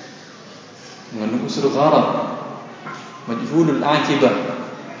 mengandung unsur gharar, majhulul akibah,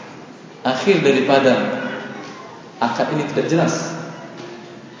 akhir daripada akad ini tidak jelas.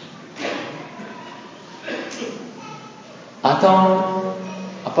 Atau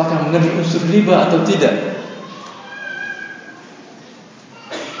apakah mengandung unsur riba atau tidak.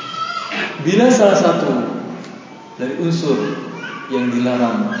 Bila salah satu dari unsur yang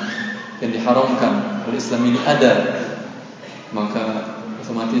dilarang, yang diharamkan oleh Islam ini ada, maka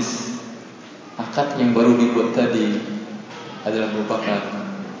otomatis akad yang baru dibuat tadi adalah merupakan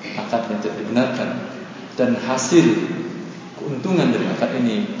akad yang tidak dibenarkan, dan hasil keuntungan dari akad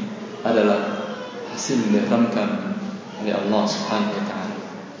ini adalah hasil yang diharamkan oleh Allah Subhanahu wa taala.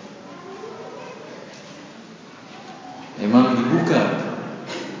 Memang dibuka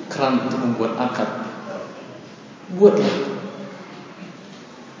keran untuk membuat akad, buatlah.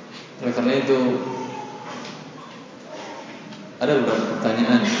 Oleh karena itu ada beberapa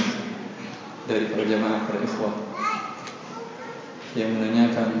pertanyaan dari para jamaah, para ikhwah yang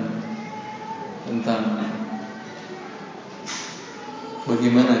menanyakan tentang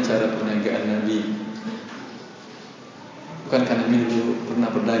bagaimana cara perniagaan Nabi. Bukankah Nabi dulu pernah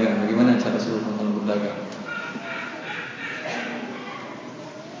berdagang? Bagaimana cara Rasulullah berdagang?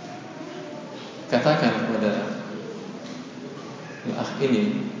 Katakan kepada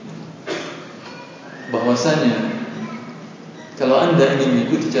ini bahwasanya kalau Anda ingin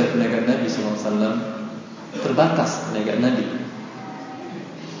mengikuti cara perniagaan Nabi SAW, terbatas perniagaan Nabi.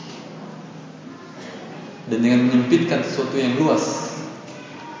 Dan dengan menyempitkan sesuatu yang luas.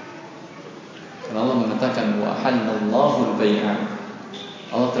 Karena Allah mengatakan wa halallahu al-bai'a.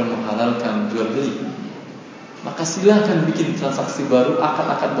 Allah telah menghalalkan jual beli. Maka silakan bikin transaksi baru,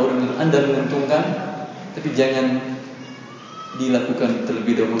 akad-akad baru yang Anda menguntungkan, tapi jangan dilakukan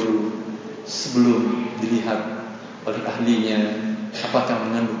terlebih dahulu sebelum dilihat oleh ahlinya apakah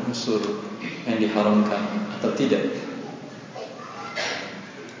mengandung unsur yang diharamkan atau tidak.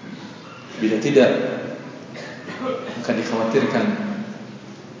 Bila tidak, maka dikhawatirkan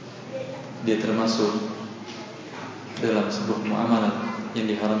dia termasuk dalam sebuah muamalah yang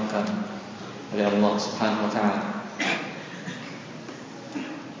diharamkan oleh Allah Subhanahu wa taala.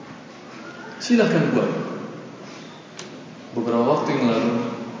 Silakan buat. Beberapa waktu yang lalu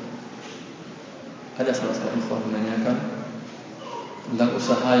ada salah seorang ikhwan menanyakan tentang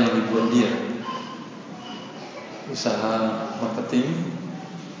usaha yang dibuat dia, usaha marketing,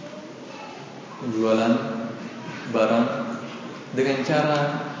 penjualan barang dengan cara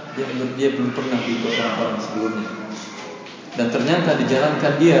yang dia belum pernah dibuat orang-orang sebelumnya. Dan ternyata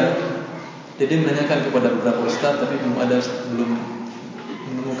dijalankan dia. Jadi menanyakan kepada beberapa ustaz, tapi belum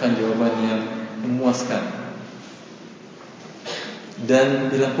menemukan jawaban yang memuaskan.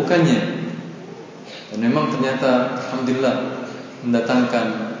 Dan dilakukannya. Dan memang ternyata alhamdulillah mendatangkan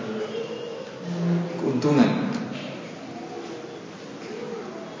keuntungan.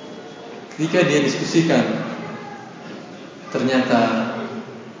 Ketika dia diskusikan, ternyata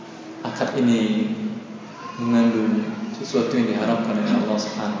akad ini mengandung sesuatu yang diharamkan oleh Allah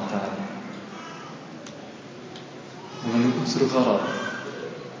Subhanahu wa taala. Mengandung unsur haram.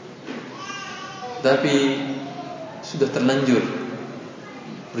 Tapi sudah terlanjur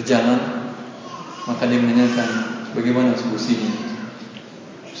berjalan, maka dia menanyakan bagaimana solusinya.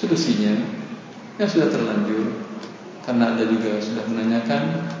 Solusinya yang sudah terlanjur, karena Anda juga sudah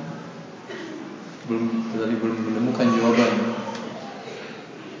menanyakan, belum menemukan jawaban.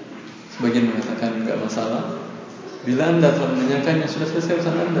 Sebagian mengatakan enggak masalah. Bila Anda telah menanyakannya, sudah selesai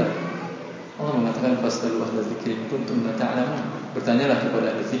urusan Anda. Allah mengatakan fas'alu ahla dzikri in kuntum la ta'lamun. Bertanyalah kepada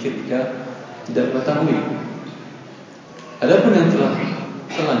ahli zikir jika tidak mengetahui. Adapun yang telah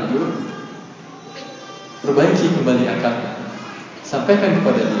terlanjur, perbaiki kembali akadnya. Sampaikan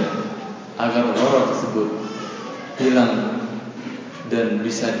kepada dia agar gharar tersebut hilang dan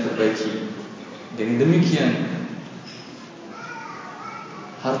bisa diperbaiki. Dengan demikian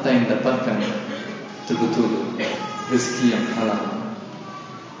harta yang didapatkan betul-betul rezeki yang halal.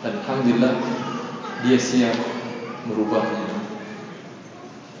 Dan alhamdulillah dia siap merubahnya.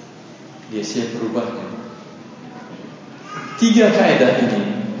 Dia siap merubahnya. 3 kaidah ini,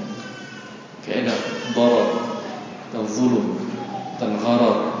 kaidah darar dan zulum dan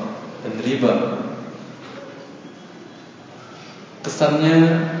gharar dan riba, kesannya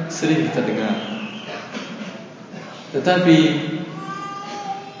sering kita dengar, tetapi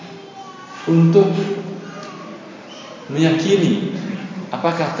untuk meyakini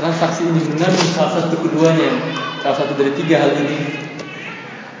apakah transaksi ini mengandung salah satu keduanya, salah satu dari 3 hal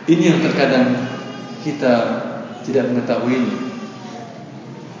ini yang terkadang kita tidak mengetahuinya.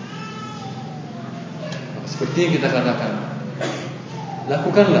 Seperti yang kita katakan,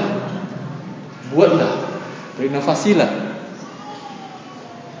 lakukanlah, buatlah, berinovasilah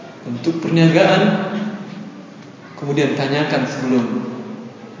untuk perniagaan, kemudian tanyakan sebelum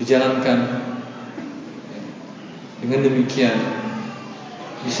dijalankan. Dengan demikian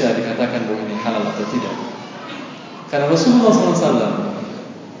bisa dikatakan bahwa ini halal atau tidak. Karena Rasulullah SAW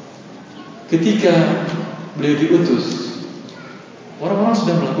ketika beliau diutus, orang-orang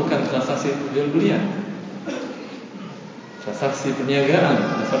sudah melakukan transaksi jual belian, transaksi perniagaan,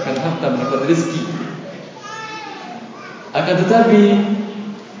 mendapatkan harta, mendapatkan rezeki. Akan tetapi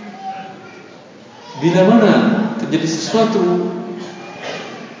bila mana terjadi sesuatu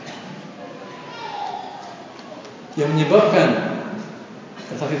yang menyebabkan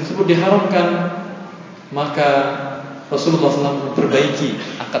transaksi tersebut diharamkan, maka Rasulullah SAW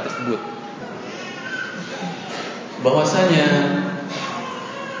memperbaiki akad tersebut. Bahwasanya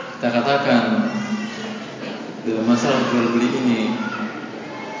kita katakan dalam masalah jual beli ini,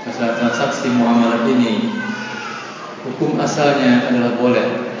 masalah transaksi muamalah ini, hukum asalnya adalah boleh.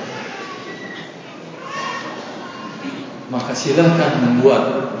 Maka silakan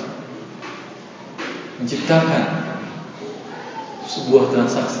menciptakan sebuah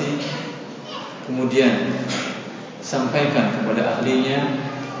transaksi, kemudian sampaikan kepada ahlinya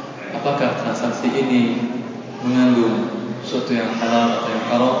apakah transaksi ini mengandung sesuatu yang halal atau yang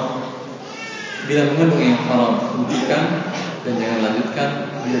haram. Bila mengandung yang haram, hentikan dan jangan lanjutkan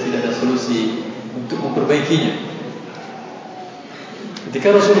bila tidak ada solusi untuk memperbaikinya. Ketika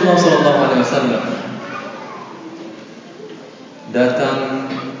Rasulullah SAW datang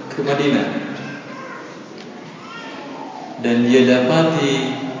ke Madinah dan dia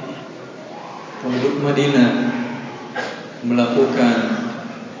dapati penduduk Madinah melakukan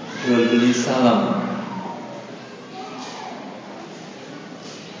jual beli salam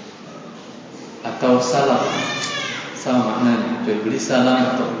atau salaf, sama maknanya, jual beli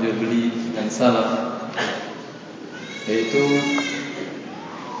salam atau jual beli dengan salaf, yaitu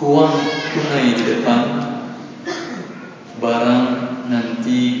uang tunai di depan, barang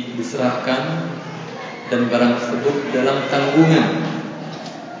nanti diserahkan, dan barang tersebut dalam tanggungan.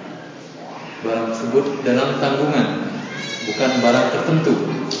 Barang tersebut dalam tanggungan, bukan barang tertentu.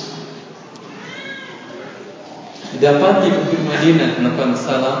 Didapati penduduk Madinah melakukan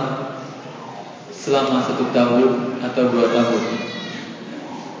salam selama 1 tahun atau 2 tahun.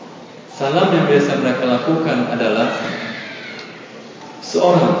 Salam yang biasa mereka lakukan adalah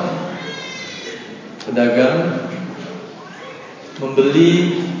seorang pedagang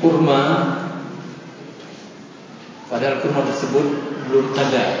membeli kurma, padahal kurma tersebut belum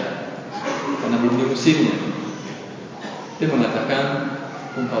ada karena belum di musimnya. Dia mengatakan,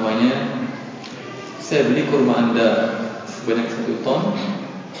 umpamanya, saya beli kurma Anda sebanyak 1 ton,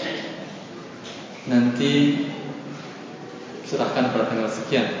 nanti serahkan pada tanggal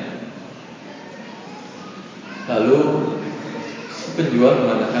sekian. Lalu penjual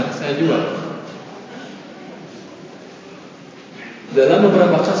mengatakan, saya jual. Dalam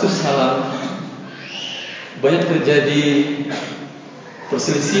beberapa kasus salam banyak terjadi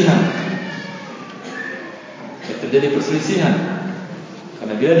perselisihan.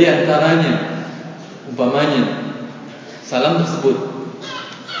 Karena bila di antaranya, umpamanya, salam tersebut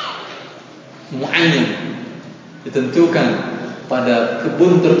muayyan, ditentukan pada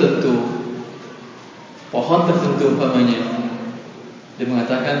kebun tertentu, pohon tertentu umpamanya, dia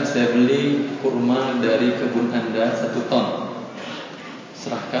mengatakan, saya beli kurma dari kebun Anda 1 ton,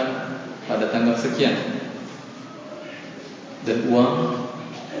 serahkan pada tanggal sekian, dan uang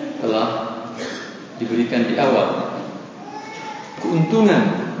telah diberikan di awal.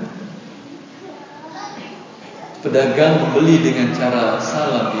 Keuntungan pedagang membeli dengan cara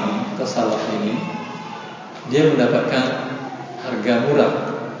salam ini atau salaf ini, dia mendapatkan harga murah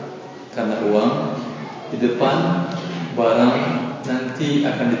karena uang di depan, barang nanti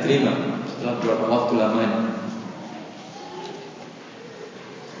akan diterima setelah beberapa waktu lamanya.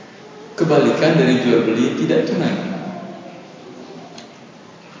 Kebalikan dari jual beli tidak tunai.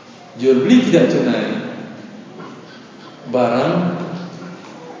 Jual beli tidak tunai, barang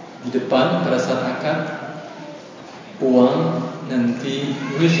di depan pada saat akad, uang nanti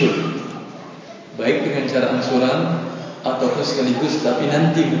menyusul, baik dengan cara angsuran ataupun sekaligus, tapi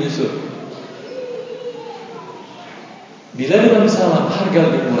nanti menyusul. Bila dalam salam harga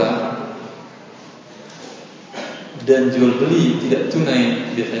lebih murah dan jual beli tidak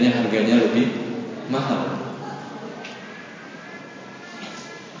tunai, biasanya harganya lebih mahal.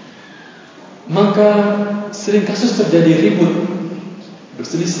 Maka sering kasus terjadi ribut,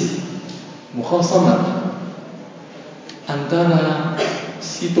 berselisih, mukhasamah antara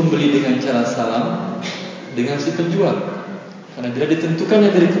si pembeli dengan cara salam dengan si penjual. Karena bila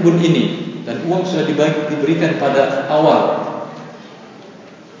ditentukannya dari kebun ini dan uang sudah diberikan pada awal,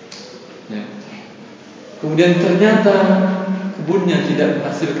 ya, kemudian ternyata kebunnya tidak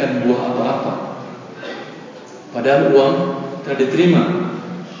menghasilkan buah apa-apa, padahal uang telah diterima,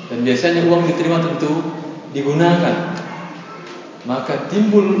 dan biasanya uang diterima tentu digunakan, maka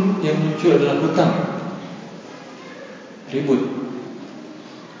timbul yang muncul adalah hutang, ribut.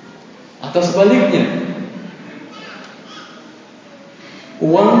 Atau sebaliknya,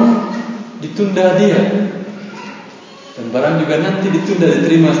 uang ditunda dia dan barang juga nanti ditunda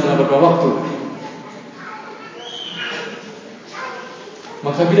diterima setelah beberapa waktu.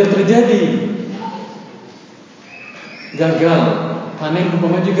 Maka bila terjadi gagal panen,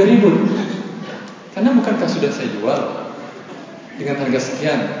 umpama juga ribut. Karena bukankah sudah saya jual dengan harga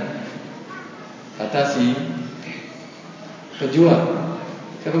sekian, kata si penjual.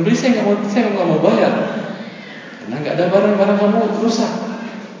 Saya pembeli, saya nggak mau bayar karena nggak ada barang kamu rusak.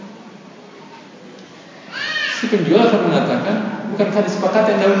 Si penjual akan mengatakan, bukankah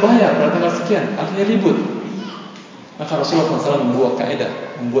disepakati Anda membayar pada tanggal sekian, artinya ribut. Maka Rasulullah SAW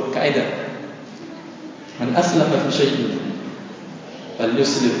membuat kaidah, man aslafa fi syai'in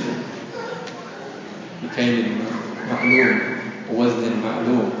falyuslif bi kailin ma'lum wa waznin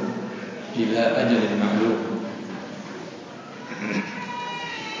ma'lum ila ajalin ma'lum.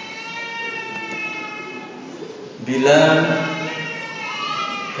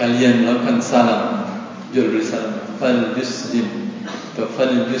 kalian melakukan salam, jual beli salam, fal yuslim atau fal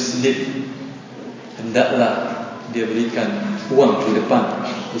yuslib, hendaklah dia berikan uang di depan,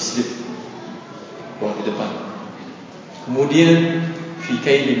 yuslib, uang di depan. Kemudian fi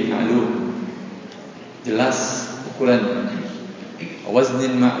kailin ma'lum, jelas ukurannya,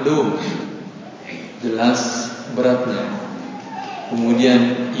 waznin ma'lum, jelas beratnya,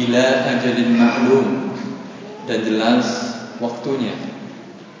 kemudian ila ajalin ma'lum, dan jelas waktunya.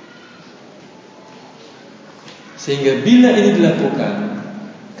 Sehingga bila ini dilakukan,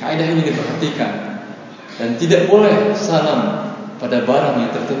 kaidah ini diperhatikan, dan tidak boleh salam pada barang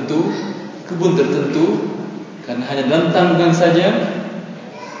yang tertentu, kebun tertentu, karena hanya dalam tanggal saja,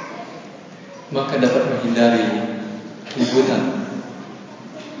 maka dapat menghindari keributan.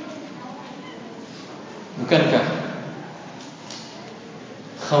 Bukankah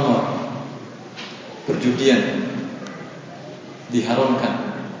khamar, perjudian,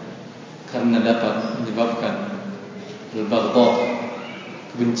 diharamkan karena dapat menyebabkan al-baghdha,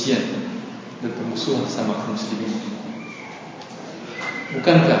 kebencian dan permusuhan sama kaum muslimin?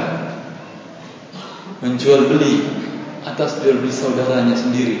 Bukankah menjual beli atas jual beli saudaranya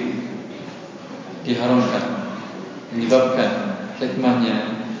sendiri diharamkan, menyebabkan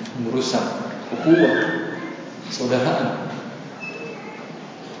hikmahnya merusak ukhuwah persaudaraan?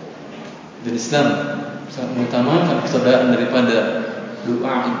 Dan Islam sangat mengutamakan persaudaraan daripada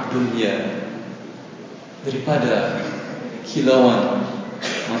du'a dunia, daripada kilauan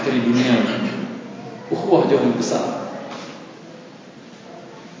materi dunia. Ukhuwah jauh lebih besar.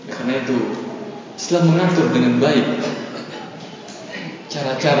 Karena itu Islam mengatur dengan baik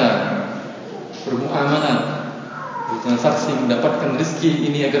cara-cara bermuamalah, bertransaksi, mendapatkan rezeki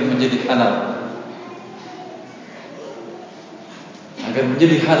ini agar menjadi halal, agar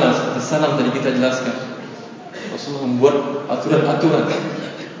menjadi halal. Seperti salam tadi kita jelaskan, Rasulullah membuat aturan-aturan.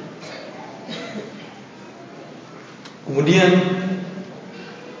 Kemudian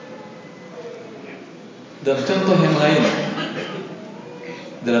dalam contoh yang lain,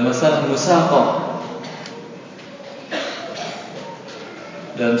 dalam masalah musaqah,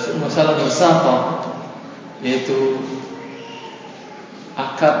 dalam masalah musaqah, yaitu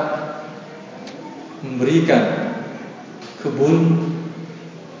akad memberikan kebun,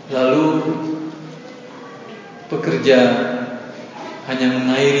 lalu pekerja hanya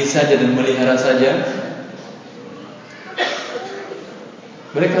mengairi saja dan melihara saja.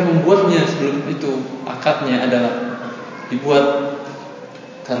 Mereka membuatnya sebelum itu, akadnya adalah dibuat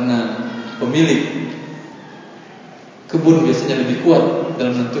karena pemilik kebun biasanya lebih kuat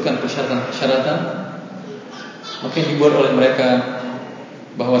dalam menentukan persyaratan-persyaratan, maka yang dibuat oleh mereka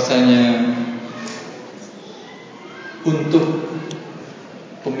bahwasanya untuk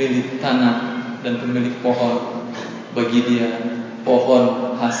pemilik tanah dan pemilik pohon, bagi dia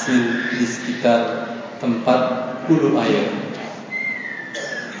pohon hasil di sekitar tempat hulu air,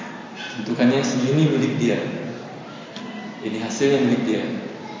 tentukannya segini milik dia, ini hasilnya milik dia,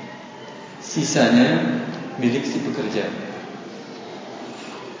 sisanya milik si pekerja.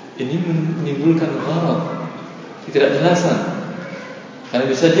 Ini menimbulkan gharar, ketidakjelasan, karena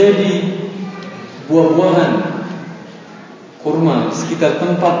bisa jadi buah-buahan kurma di sekitar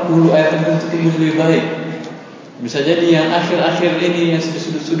tempat hulu air tertentu tumbuh lebih baik. Bisa jadi yang akhir-akhir ini, yang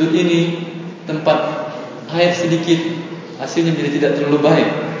sudut-sudut ini, tempat air sedikit, hasilnya menjadi tidak terlalu baik,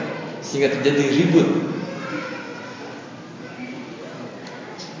 sehingga terjadi ribut.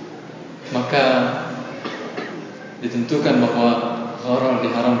 Maka ditentukan bahwa gharar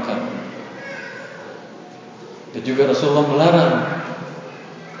diharamkan. Dan juga Rasulullah melarang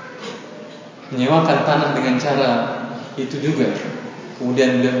menyewakan tanah dengan cara itu juga.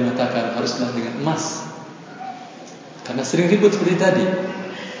 Kemudian beliau mengatakan haruslah dengan emas, karena sering ribut seperti tadi.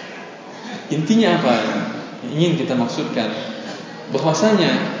 Intinya apa yang ingin kita maksudkan?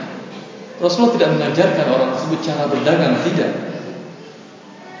 Bahwasanya Rasulullah tidak mengajarkan orang tersebut cara berdagang, tidak.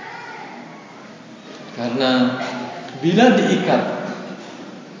 Karena bila diikat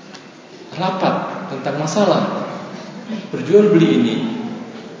rapat tentang masalah berjual beli ini,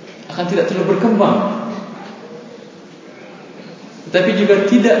 akan tidak terlalu berkembang. Tetapi juga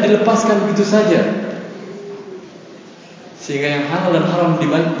tidak dilepaskan begitu saja, sehingga yang halal dan haram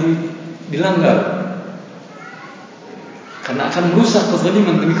dilanggar, karena akan merusak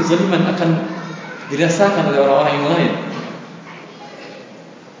kezaliman demi kezaliman akan dirasakan oleh orang-orang yang lain.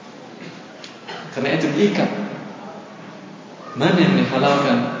 Karena itu diikat mana yang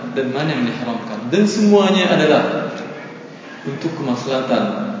dihalalkan dan mana yang diharamkan, dan semuanya adalah untuk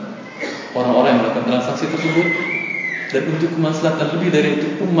kemaslahatan orang-orang yang melakukan transaksi tersebut, dan untuk kemaslahatan lebih dari itu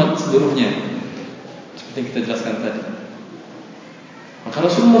umat seluruhnya, seperti yang kita jelaskan tadi. Maka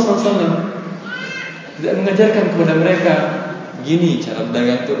Rasulullah SAW tidak mengajarkan kepada mereka begini cara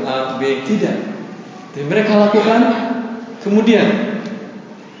berdagang itu A, B, tidak. Dan mereka lakukan. Kemudian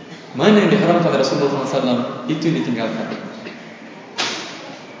mana yang diharamkan oleh Rasulullah SAW itu yang ditinggalkan.